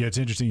they did. Yeah, it's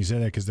interesting you say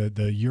that because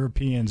the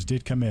Europeans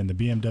did come in, the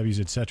BMWs,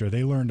 et cetera.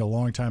 They learned a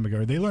long time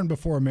ago. They learned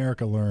before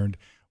America learned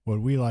what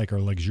we like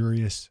are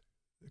luxurious,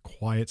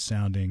 quiet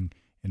sounding,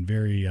 and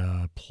very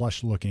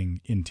plush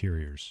looking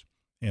interiors.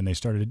 And they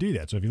started to do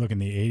that. So if you look in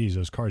the 80s,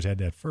 those cars had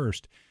that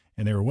first,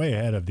 and they were way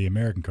ahead of the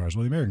American cars.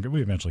 Well,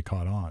 we eventually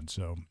caught on.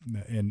 So,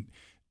 and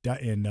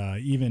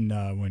even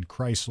when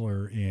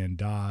Chrysler and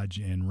Dodge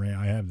and Ram,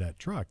 I have that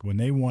truck, when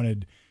they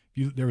wanted.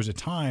 There was a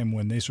time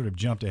when they sort of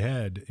jumped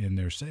ahead in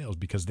their sales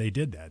because they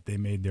did that. They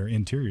made their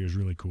interiors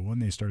really cool,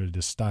 and they started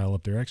to style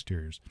up their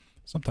exteriors,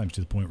 sometimes to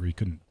the point where you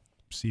couldn't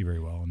see very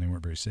well and they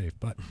weren't very safe,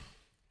 but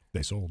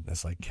they sold.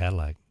 That's like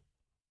Cadillac.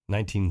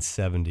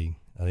 1970.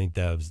 I think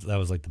that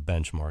was like the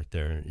benchmark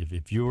there.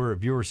 If you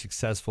were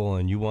successful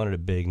and you wanted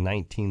it big,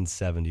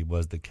 1970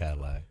 was the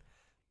Cadillac.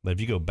 But if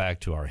you go back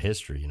to our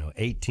history,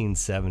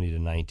 1870 to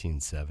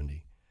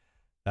 1970.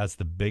 That's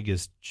the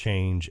biggest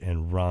change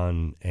and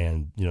run,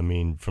 and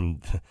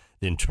from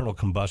the internal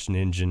combustion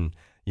engine,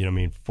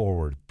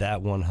 forward.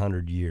 That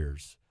 100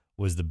 years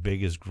was the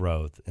biggest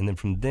growth, and then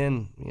from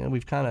then,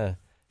 we've kind of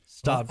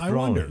stopped I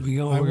growing. wonder. We're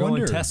going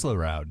wonder- Tesla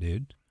route,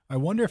 dude. I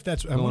wonder if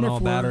that's. I Going wonder all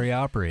if we're- battery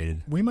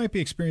operated. We might be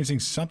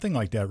experiencing something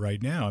like that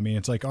right now. I mean,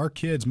 it's like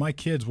my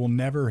kids will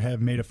never have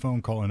made a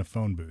phone call in a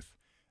phone booth.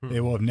 They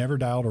will have never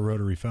dialed a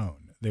rotary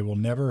phone. They will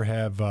never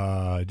have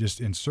just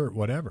insert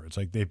whatever. It's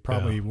like they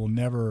probably will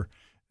never.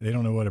 They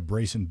don't know what a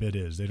brace and bit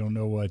is. They don't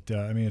know what.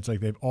 It's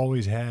like they've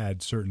always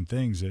had certain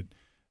things that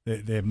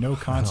they have no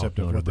concept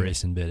I don't know of what a what they.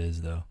 brace and bit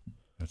is, though.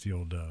 That's the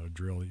old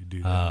drill you do.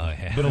 Oh,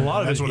 yeah. But a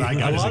lot of That's it, what I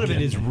got a as a lot of it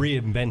kid. is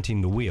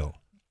reinventing the wheel.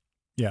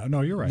 Yeah, no,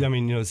 you're right. I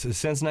mean,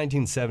 since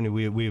 1970,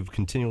 we've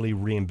continually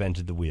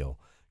reinvented the wheel,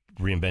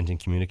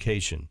 reinventing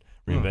communication,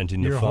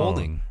 reinventing the You're phone,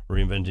 holding.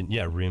 reinventing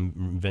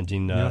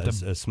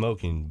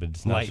smoking, but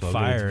it's not Light smoking,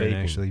 fire it's and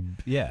vaping. actually,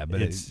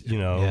 but it's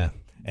yeah.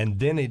 and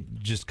then it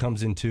just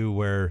comes into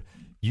where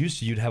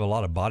you'd have a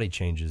lot of body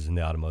changes in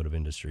the automotive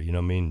industry.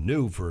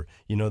 New for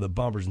the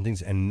bumpers and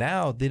things, and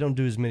now they don't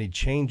do as many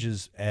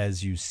changes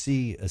as you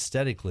see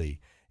aesthetically.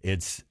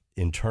 It's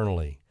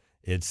internally.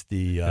 It's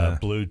the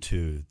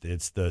Bluetooth.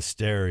 It's the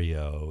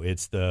stereo.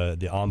 It's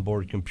the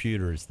onboard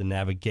computer. It's the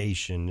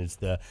navigation. It's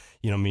the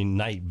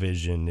night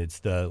vision. It's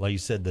the, like you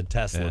said, the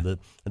Tesla,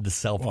 the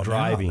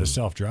self-driving. The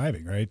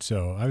self-driving, right?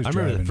 So I remember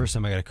driving. the first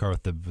time I got a car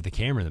with the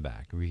camera in the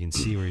back where you can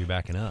see where you're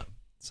backing up.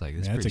 It's like,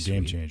 That's a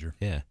game changer.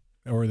 Yeah.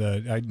 Or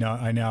I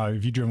now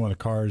if you driven one of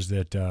the cars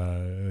that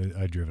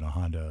I've driven a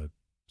Honda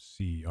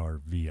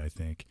CR-V, I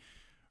think,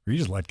 or you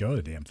just let go of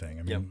the damn thing.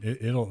 I mean,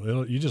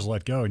 it'll you just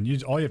let go,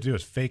 and all you have to do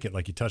is fake it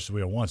like you touch the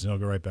wheel once, and it'll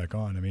go right back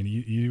on. I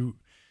mean,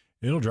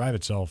 it'll drive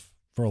itself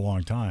for a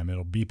long time.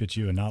 It'll beep at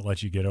you and not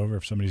let you get over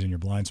if somebody's in your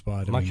blind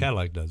spot. My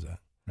Cadillac does that.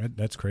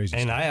 That's crazy.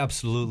 And stuff. I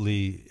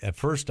absolutely, at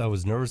first I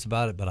was nervous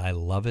about it, but I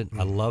love it.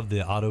 I love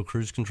the auto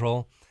cruise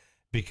control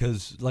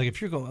because, like,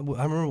 if you're going,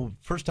 I remember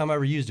first time I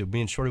ever used it,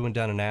 me and Shorty went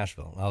down to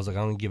Nashville. I was like,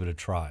 I'm going to give it a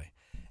try.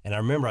 And I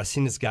remember I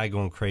seen this guy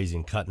going crazy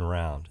and cutting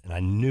around, and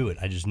I knew it.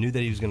 I just knew that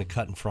he was going to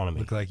cut in front of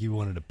me. Looked like you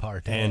wanted to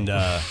partay. And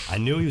I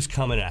knew he was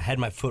coming. I had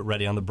my foot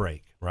ready on the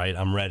brake, right?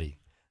 I'm ready.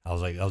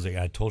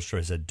 I told Troy,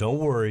 I said, don't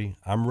worry,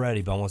 I'm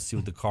ready, but I want to see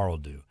what the car will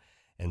do.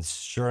 And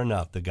sure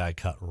enough, the guy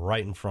cut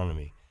right in front of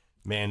me.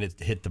 Man, it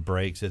hit the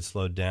brakes, it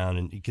slowed down,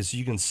 and because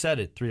you can set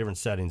it 3 different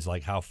settings,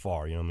 like how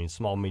far, you know what I mean,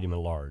 small, medium,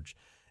 and large.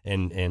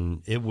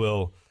 And it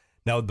will.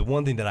 Now, the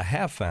one thing that I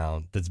have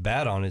found that's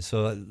bad on it,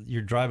 so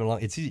you're driving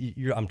along,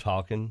 I'm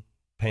talking,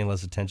 paying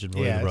less attention to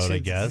the road, I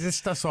guess. This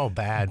stuff's all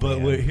bad.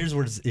 But man. here's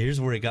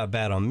where it got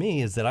bad on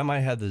me is that I might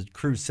have the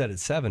cruise set at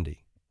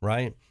 70,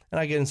 right? And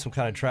I get in some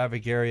kind of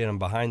traffic area and I'm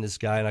behind this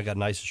guy and I got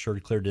nice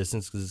assured clear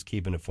distance because it's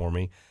keeping it for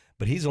me.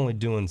 But he's only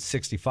doing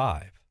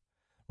 65,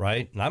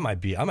 right? And I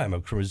might have my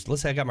cruise.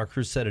 Let's say I got my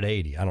cruise set at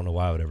 80. I don't know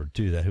why I would ever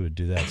do that. Who would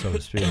do that? So to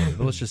speak.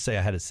 But let's just say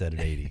I had it set at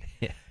 80.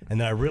 Yeah. And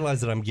then I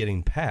realized that I'm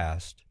getting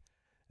passed.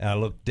 And I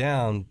look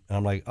down and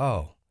I'm like,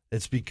 oh,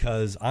 it's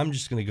because I'm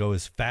just going to go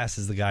as fast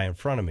as the guy in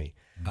front of me.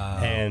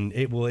 And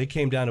it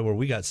came down to where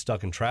we got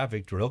stuck in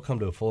traffic where they'll come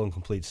to a full and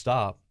complete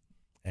stop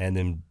and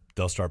then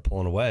they'll start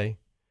pulling away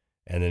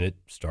and then it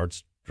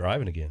starts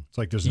driving again. It's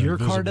like there's Your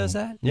car does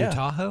that? Yeah. Your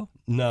Tahoe?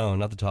 No,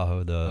 not the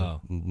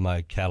Tahoe.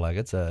 My Cadillac.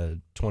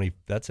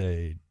 What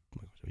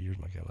year's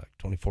my Cadillac?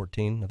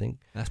 2014, I think.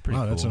 That's pretty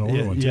cool. That's an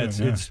older one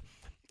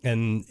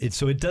too.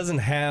 So it doesn't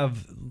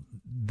have.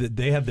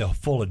 They have the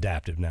full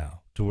adaptive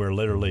now to where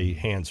literally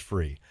hands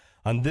free.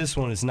 On this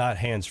one, it's not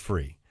hands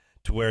free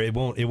to where it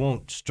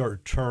won't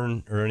start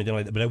turn or anything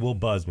like that, but it will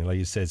buzz me, like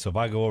you said. So if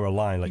I go over a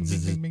line, like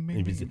Bing, bing,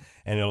 bing, bing.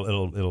 and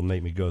it'll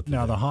make me go through.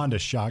 Now that. the Honda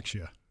shocks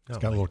you. It's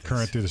got a little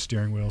current through the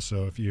steering wheel,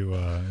 so if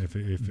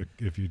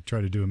you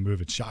try to do a move,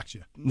 it shocks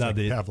you. It's like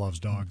Pavlov's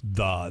dog.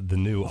 The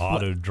new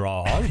auto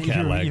draw on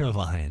Cadillac. You're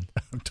lying.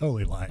 I'm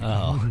totally lying.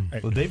 Oh,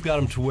 Right. Well, they've got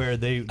them to where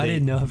they I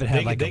didn't know if it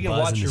had like a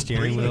buzz in the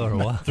steering wheel or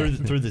what. through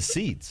the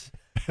seats.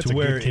 That's To a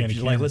where good candy if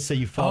you, like, camera. let's say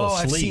you fall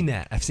asleep. I've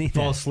seen that.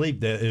 Fall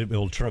asleep,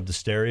 it'll turn up the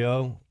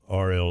stereo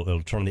or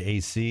it'll turn the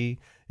AC.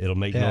 It'll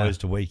make Yeah. noise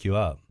to wake you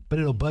up. But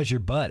it'll buzz your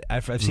butt.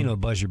 I've seen it'll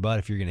buzz your butt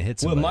if you're going to hit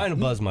somebody. Well, mine will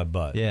buzz my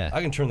butt. Yeah.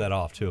 I can turn that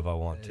off too if I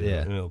want to.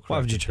 Yeah. And it'll Why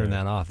would correct you it turn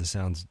there. that off? This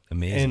sounds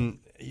amazing.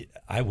 And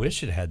I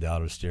wish it had the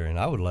auto steering.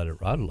 I would let it.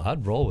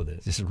 I'd roll with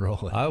it. Just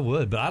roll it. I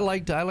would, but I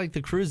like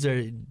the cruise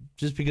there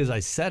just because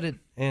I set it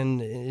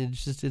and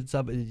it's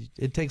up.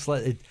 It takes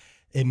less.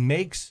 It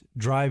makes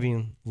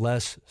driving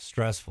less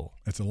stressful.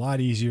 It's a lot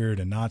easier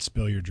to not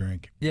spill your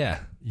drink.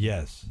 Yeah.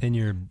 Yes. And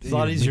It's a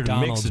lot easier to mix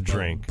McDonald's a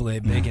drink.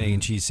 Bacon, egg,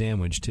 and cheese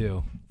sandwich,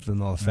 too.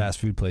 From all the fast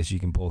food places you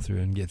can pull through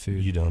and get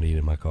food. You don't eat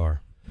in my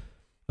car.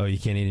 Oh, you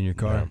can't eat in your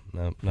car?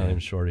 No, not even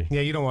Shorty.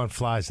 Yeah, you don't want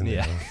flies in there.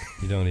 Yeah.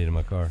 though. You don't eat in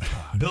my car.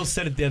 Bill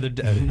said it the other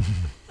day.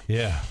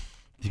 Yeah.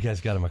 You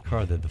guys got in my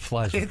car. The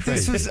flies were This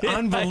crazy. was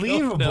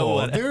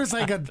unbelievable. There's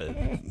like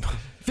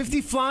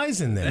 50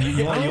 flies in there.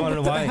 You want to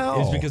know why?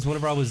 Hell? It's because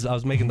whenever I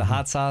was making the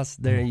hot sauce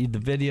there, the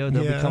video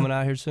they'll be Yeah. coming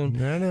out here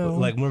soon. I know.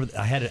 Like whenever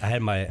I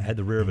had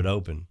the rear of it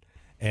open,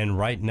 and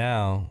right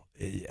now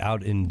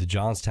out in the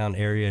Johnstown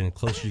area and the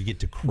closer you get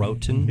to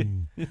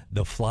Croton,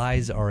 the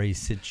flies are a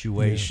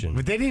situation.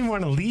 But they didn't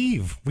want to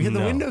leave. We had the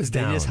No. windows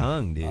They down. just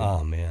hung, dude.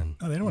 Oh man,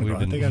 Oh, they don't want to go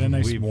out. They got a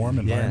nice warm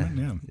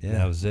environment. Yeah.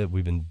 That was it.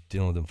 We've been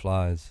dealing with them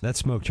flies. That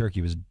smoked turkey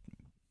was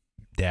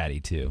daddy,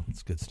 too.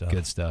 It's good stuff.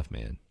 Good stuff,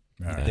 man.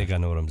 All I right. think I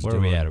know what I'm Where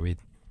doing. are we at? We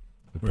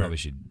We're- probably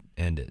should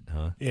end it,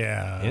 huh?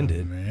 Yeah. End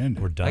it. Man.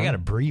 We're done. I got a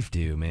brief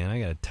due, man. I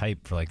got to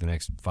type for like the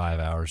next 5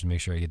 hours to make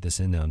sure I get this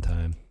in on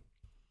time.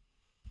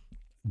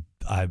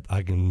 I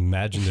can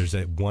imagine there's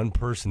that one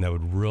person that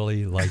would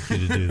really like you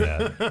to do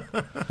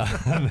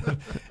that.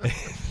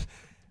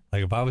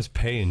 Like if I was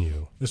paying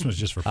you, This one's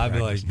just for I'd be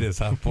practice. like this.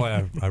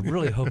 I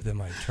really hope that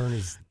my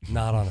attorney's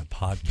not on a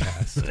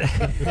podcast.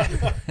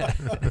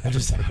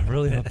 I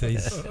really hope that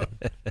he's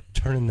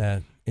turning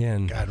that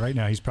in. God, right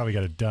now he's probably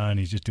got it done.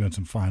 He's just doing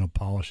some final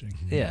polishing.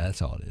 Yeah,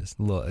 that's all it is.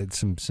 It's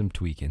some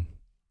tweaking.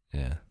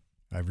 Yeah.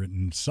 I've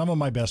written some of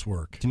my best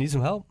work. Do you need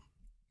some help?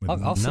 with-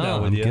 I'll sit No,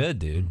 down with I'm you. good,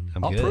 dude.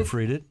 I'm I'll good.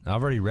 proofread it.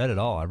 I've already read it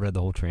all. I've read the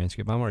whole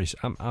transcript.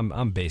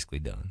 I'm basically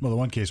done. Well, the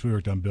one case we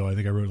worked on, Bill, I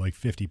think I wrote like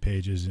 50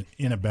 pages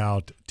in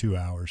about 2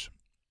 hours.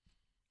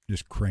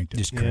 Just cranked it.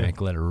 Just crank,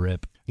 let it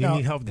rip. You No.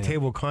 need help with the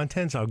table of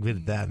contents? I'll get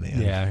at that,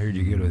 man. Yeah, I heard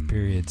you're good with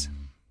periods.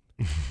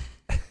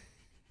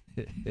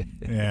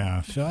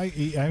 Yeah. So I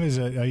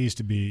used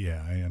to be,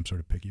 I am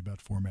sort of picky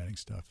about formatting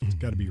stuff. It's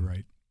got to be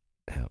right.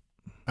 Yep.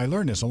 I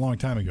learned this a long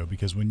time ago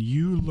because when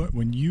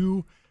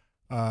you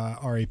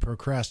are a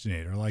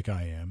procrastinator like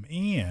I am,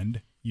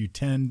 and you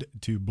tend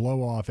to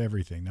blow off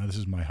everything. Now, this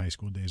is my high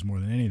school days more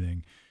than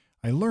anything.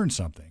 I learned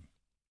something.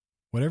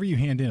 Whatever you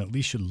hand in, at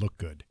least should look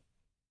good.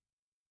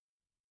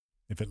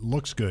 If it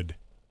looks good,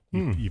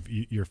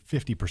 you're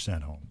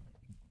 50% home.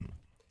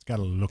 It's got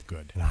to look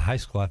good. In high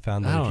school, I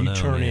found I that if don't you know,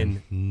 turn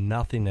man. in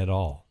nothing at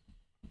all,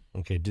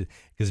 okay,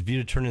 because if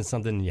you turn in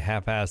something and you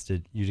half-assed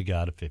it, you'd have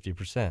got a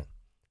 50%.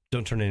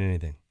 Don't turn in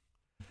anything.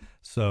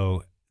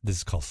 So this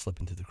is called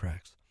slipping through the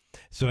cracks.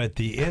 So at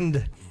the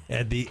end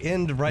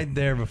right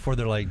there before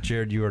they're like,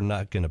 Jared, you are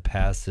not going to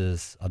pass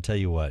this. I'll tell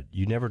you what,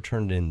 you never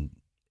turned in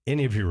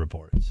any of your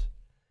reports.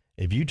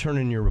 If you turn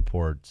in your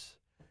reports,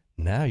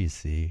 now you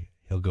see,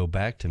 he'll go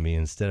back to me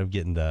instead of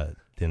getting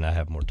then I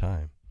have more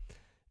time.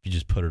 if you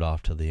just put it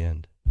off till the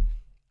end.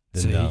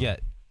 So Then, you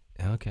get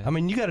okay. I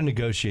mean, you got to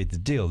negotiate the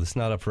deal. It's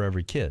not up for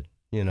every kid.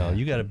 You know,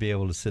 you got to be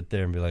able to sit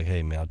there and be like,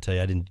 hey, man, I'll tell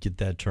you, I didn't get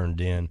that turned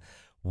in.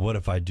 What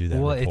if I do that?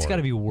 Well, report? it's got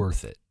to be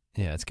worth it.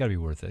 Yeah, it's got to be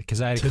worth it.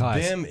 Because I had a To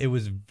class. them, it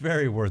was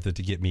very worth it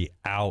to get me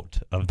out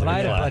of their But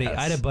I class.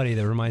 had a buddy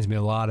that reminds me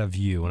a lot of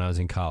you when I was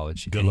in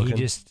college. Good and looking?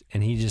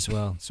 He just,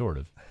 well, sort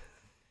of.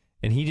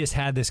 And he just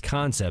had this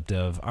concept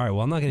of, all right,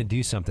 well, I'm not going to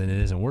do something that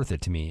isn't worth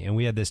it to me. And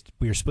we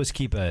were supposed to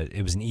keep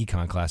it was an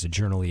econ class, a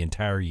journal the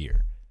entire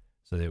year.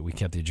 So that we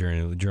kept the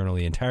journal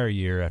the entire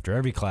year after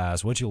every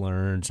class, what you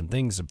learned, some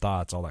things, some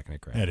thoughts, all that kind of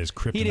crap. That is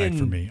kryptonite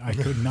for me. I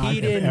could not He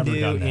have didn't ever do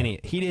done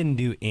that. He didn't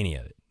do any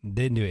of it.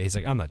 Didn't do it. He's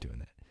like, I'm not doing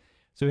that.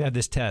 So we had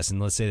this test,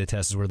 and let's say the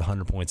test is worth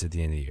 100 points at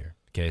the end of the year.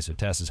 Okay, so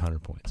test is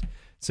 100 points.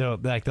 So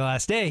like the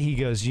last day, he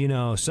goes,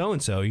 so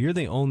and so, you're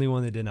the only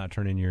one that did not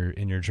turn in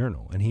your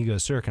journal. And he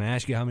goes, sir, can I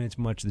ask you how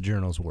much the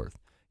journal's worth?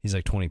 He's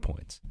like 20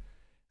 points.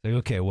 Like,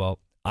 okay, well,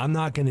 I'm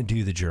not going to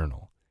do the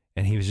journal.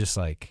 And he was just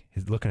like,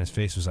 his look on his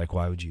face was like,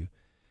 why would you?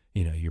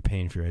 You're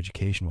paying for your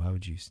education. Why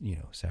would you,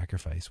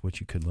 sacrifice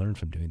what you could learn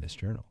from doing this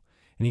journal?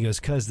 And he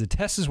goes, because the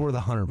test is worth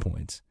 100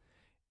 points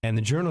and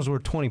the journal's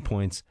worth 20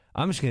 points.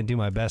 I'm just going to do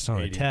my best on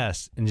the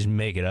test and just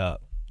make it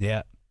up.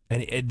 Yeah.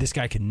 And this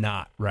guy could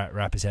not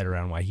wrap his head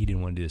around why he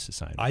didn't want to do this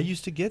assignment. I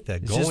used to get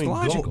that. It's just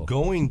logical.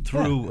 Going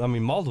through, I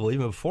mean, multiple,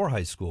 even before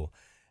high school,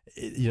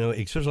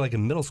 especially like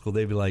in middle school,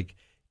 they'd be like,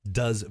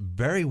 does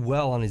very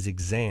well on his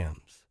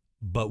exams,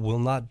 but will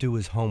not do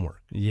his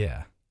homework.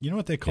 Yeah. You know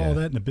what they call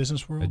that in the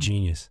business world? A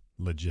genius.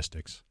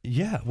 Logistics.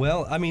 Yeah,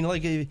 well, I mean,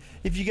 like if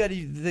you got,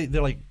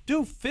 they're like,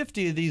 do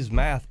 50 of these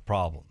math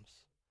problems.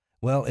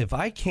 Well, if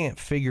I can't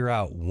figure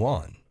out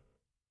one,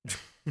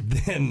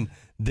 then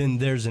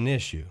there's an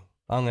issue.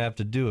 I'm gonna have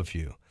to do a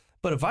few.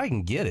 But if I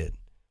can get it,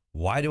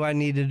 why do I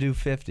need to do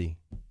 50?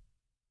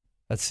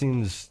 That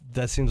seems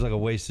like a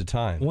waste of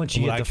time. Once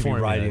you when get I the could be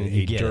formula, riding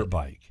you a get dirt it.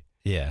 bike.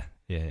 Yeah.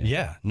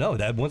 Yeah, no,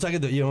 that once I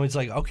get the, it's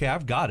like, okay,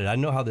 I've got it. I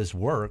know how this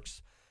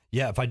works.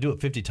 Yeah, if I do it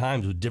 50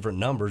 times with different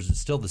numbers, it's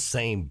still the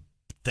same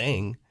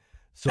thing.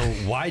 So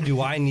why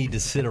do I need to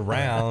sit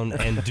around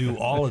and do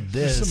all of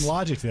this? There's some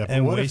logic to that. But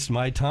And what waste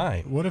my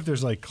time. What if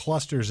there's like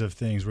clusters of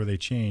things where they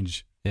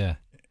change Yeah.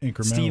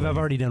 incrementally? Steve, I've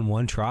already done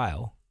one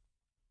trial.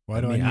 Why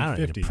do I don't need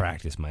need 50? to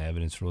practice my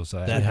evidence rules. So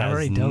That I've has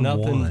already done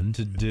nothing one.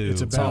 to do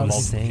It's with about the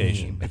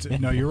multiplication.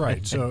 No, you're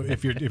right. So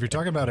if you're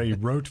talking about a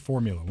rote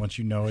formula, once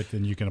you know it,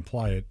 then you can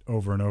apply it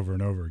over and over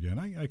and over again.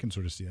 I can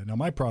sort of see that. Now,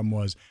 my problem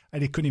was I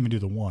couldn't even do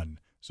the one.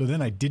 So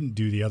then I didn't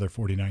do the other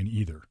 49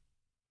 either.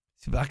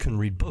 See, but I couldn't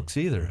read books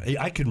either.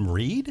 I can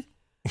read,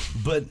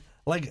 but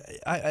like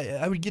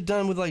I would get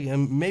done with like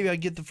maybe I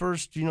get the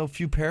first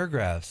few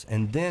paragraphs,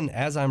 and then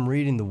as I'm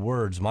reading the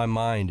words, my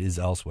mind is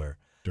elsewhere.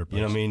 Dirt bikes.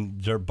 You know what I mean?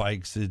 Dirt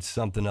bikes. It's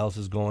something else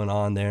is going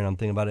on there, and I'm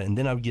thinking about it. And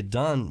then I would get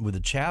done with a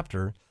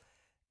chapter,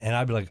 and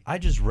I'd be like, I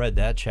just read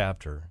that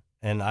chapter,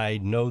 and I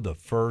know the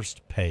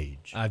first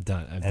page. I've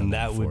done and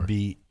that before. would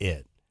be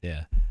it.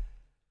 Yeah.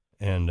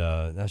 And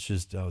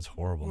that was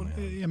horrible, Well,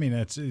 man. I mean,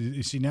 that's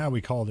you see now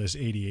we call this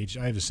ADHD.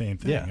 I have the same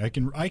thing. Yeah.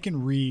 I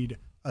can read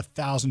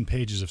 1,000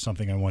 pages of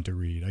something I want to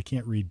read. I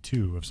can't read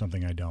 2 of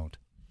something I don't.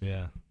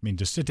 Yeah. I mean,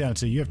 to sit down and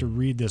say you have to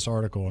read this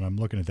article, and I'm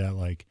looking at that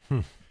like, yeah,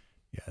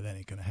 that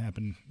ain't gonna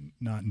happen.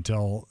 Not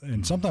until.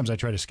 And sometimes I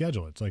try to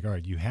schedule it. It's like, all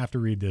right, you have to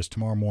read this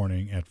tomorrow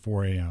morning at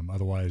 4 a.m.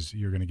 Otherwise,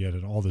 you're gonna get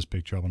in all this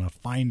big trouble. Now,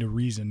 find a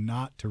reason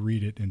not to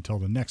read it until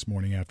the next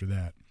morning after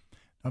that.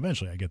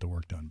 Eventually, I get the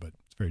work done, but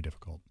it's very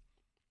difficult.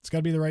 It's got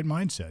to be the right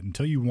mindset.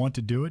 Until you want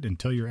to do it,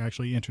 until you're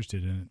actually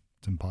interested in it,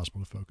 it's impossible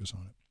to focus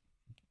on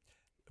it.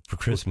 For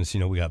Christmas,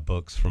 we got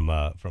books from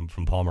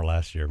Palmer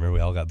last year. Remember, we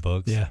all got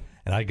books. Yeah.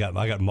 And I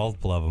got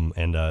multiple of them,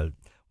 and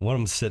one of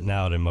them sitting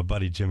out, and my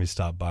buddy Jimmy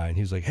stopped by, and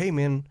he was like, "Hey,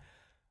 man,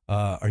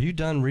 are you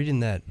done reading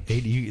that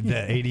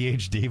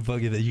ADHD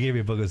book? That you gave me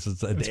a book. It's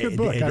a good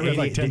book. I read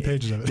like 10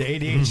 pages of it. The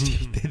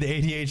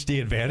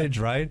ADHD Advantage,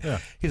 right?" Yeah.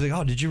 He's like,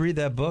 "Oh, did you read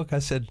that book?" I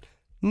said,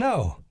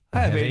 "No, I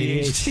have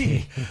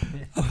ADHD."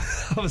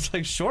 I was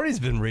like, "Shorty's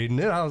been reading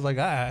it." I was like,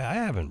 I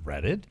haven't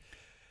read it."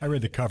 I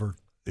read the cover,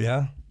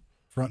 Yeah.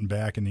 front and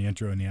back, and the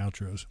intro and the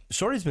outros.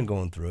 Shorty's been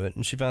going through it,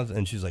 and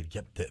she's like,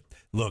 "Yep,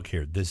 look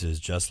here, this is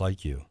just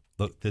like you.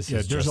 Look, this Yeah,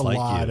 is there's just a like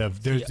lot you."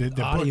 of there's the book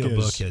audiobook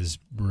is has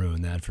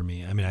ruined that for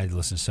me. I mean, I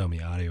listen to so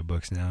many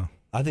audiobooks now.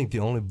 I think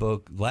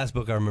the last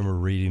book I remember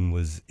reading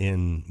was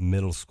in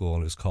middle school,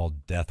 and it was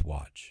called Death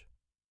Watch.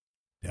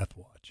 Death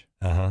Watch.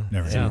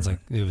 Never. Sounds like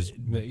it was.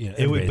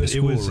 It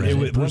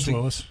would Bruce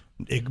Willis.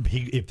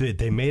 If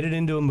they made it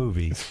into a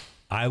movie,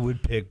 I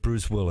would pick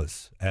Bruce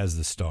Willis as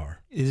the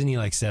star. Isn't he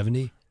like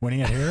 70? When he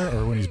had hair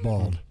or when he's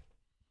bald?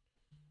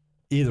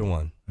 Either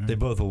one. Right. They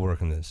both will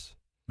work in this.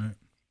 Right.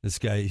 This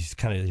guy,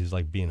 he's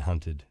like being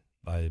hunted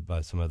by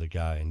some other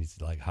guy, and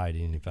he's like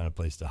hiding, and he found a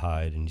place to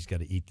hide, and he's got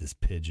to eat this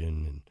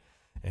pigeon,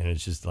 and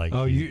it's just like.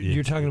 Oh,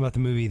 you're talking about the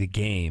movie The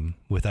Game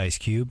with Ice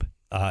Cube?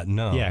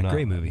 No. Yeah, no.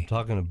 great movie. I'm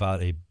talking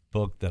about a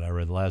book that I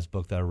read, the last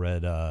book that I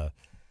read, I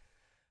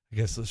I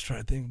guess let's try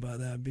to think about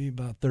that. It'd be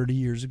about 30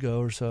 years ago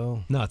or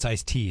so. No, it's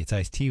Ice-T. It's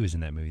Ice-T was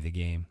in that movie, The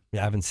Game.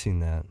 Yeah, I haven't seen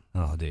that.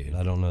 Oh, dude.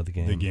 I don't know the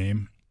game. The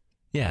Game.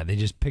 Yeah, they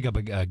just pick up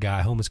a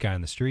guy, homeless guy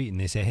on the street, and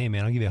they say, "Hey,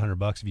 man, I'll give you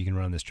 $100 if you can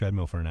run on this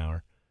treadmill for an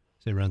hour."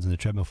 So he runs on the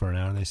treadmill for an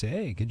hour, and they say,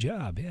 "Hey, good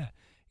job, yeah."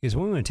 He goes,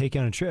 "Well, we want to take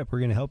you on a trip. We're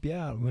going to help you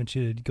out. We want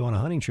you to go on a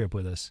hunting trip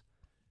with us,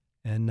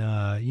 and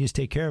you just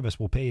take care of us.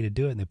 We'll pay you to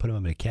do it." And they put him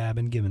up in a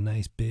cabin, give him a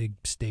nice big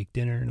steak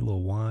dinner and a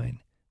little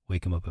wine.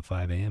 Wake him up at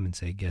 5 a.m. and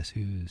say, "Guess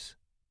who's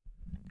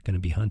going to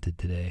be hunted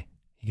today?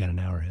 You got an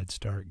hour head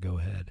start. Go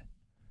ahead."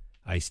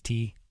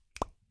 Ice-T,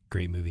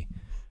 great movie.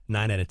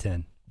 9 out of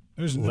 10.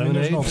 There's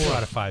Lemonade? an old 4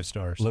 out of 5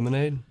 stars.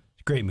 Lemonade?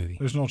 Great movie.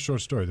 There's an old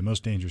short story, The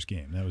Most Dangerous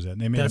Game. That was it.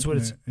 And they made That's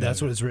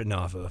what it's written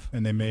off of.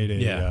 And they made a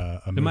Yeah.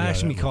 a It movie might out of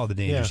actually be that called The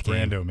Dangerous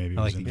Game. Brando maybe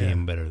I was like in The it.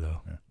 Game better,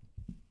 though. Yeah.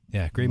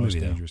 Yeah, great Most movie,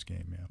 though. Dangerous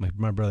Game, yeah.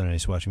 My brother and I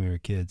used to watch when we were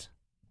kids.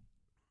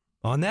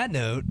 On that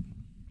note,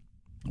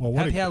 Well,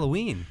 happy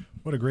Halloween.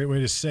 what a great way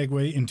to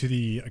segue into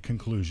the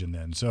conclusion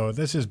then. So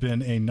this has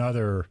been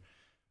another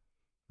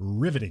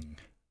riveting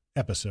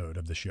episode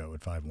of the show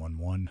at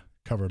 511.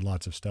 Covered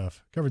lots of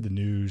stuff. Covered the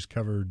news,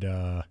 covered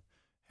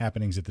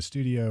happenings at the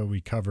studio. We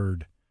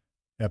covered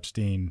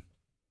Epstein,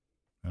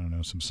 I don't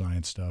know, some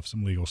science stuff,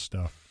 some legal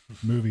stuff,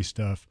 movie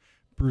stuff,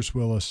 Bruce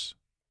Willis,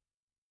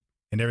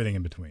 and everything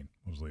in between.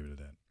 We'll just leave it at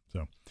that.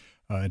 So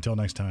until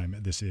next time,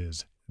 this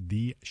is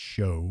The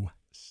Show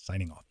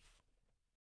signing off.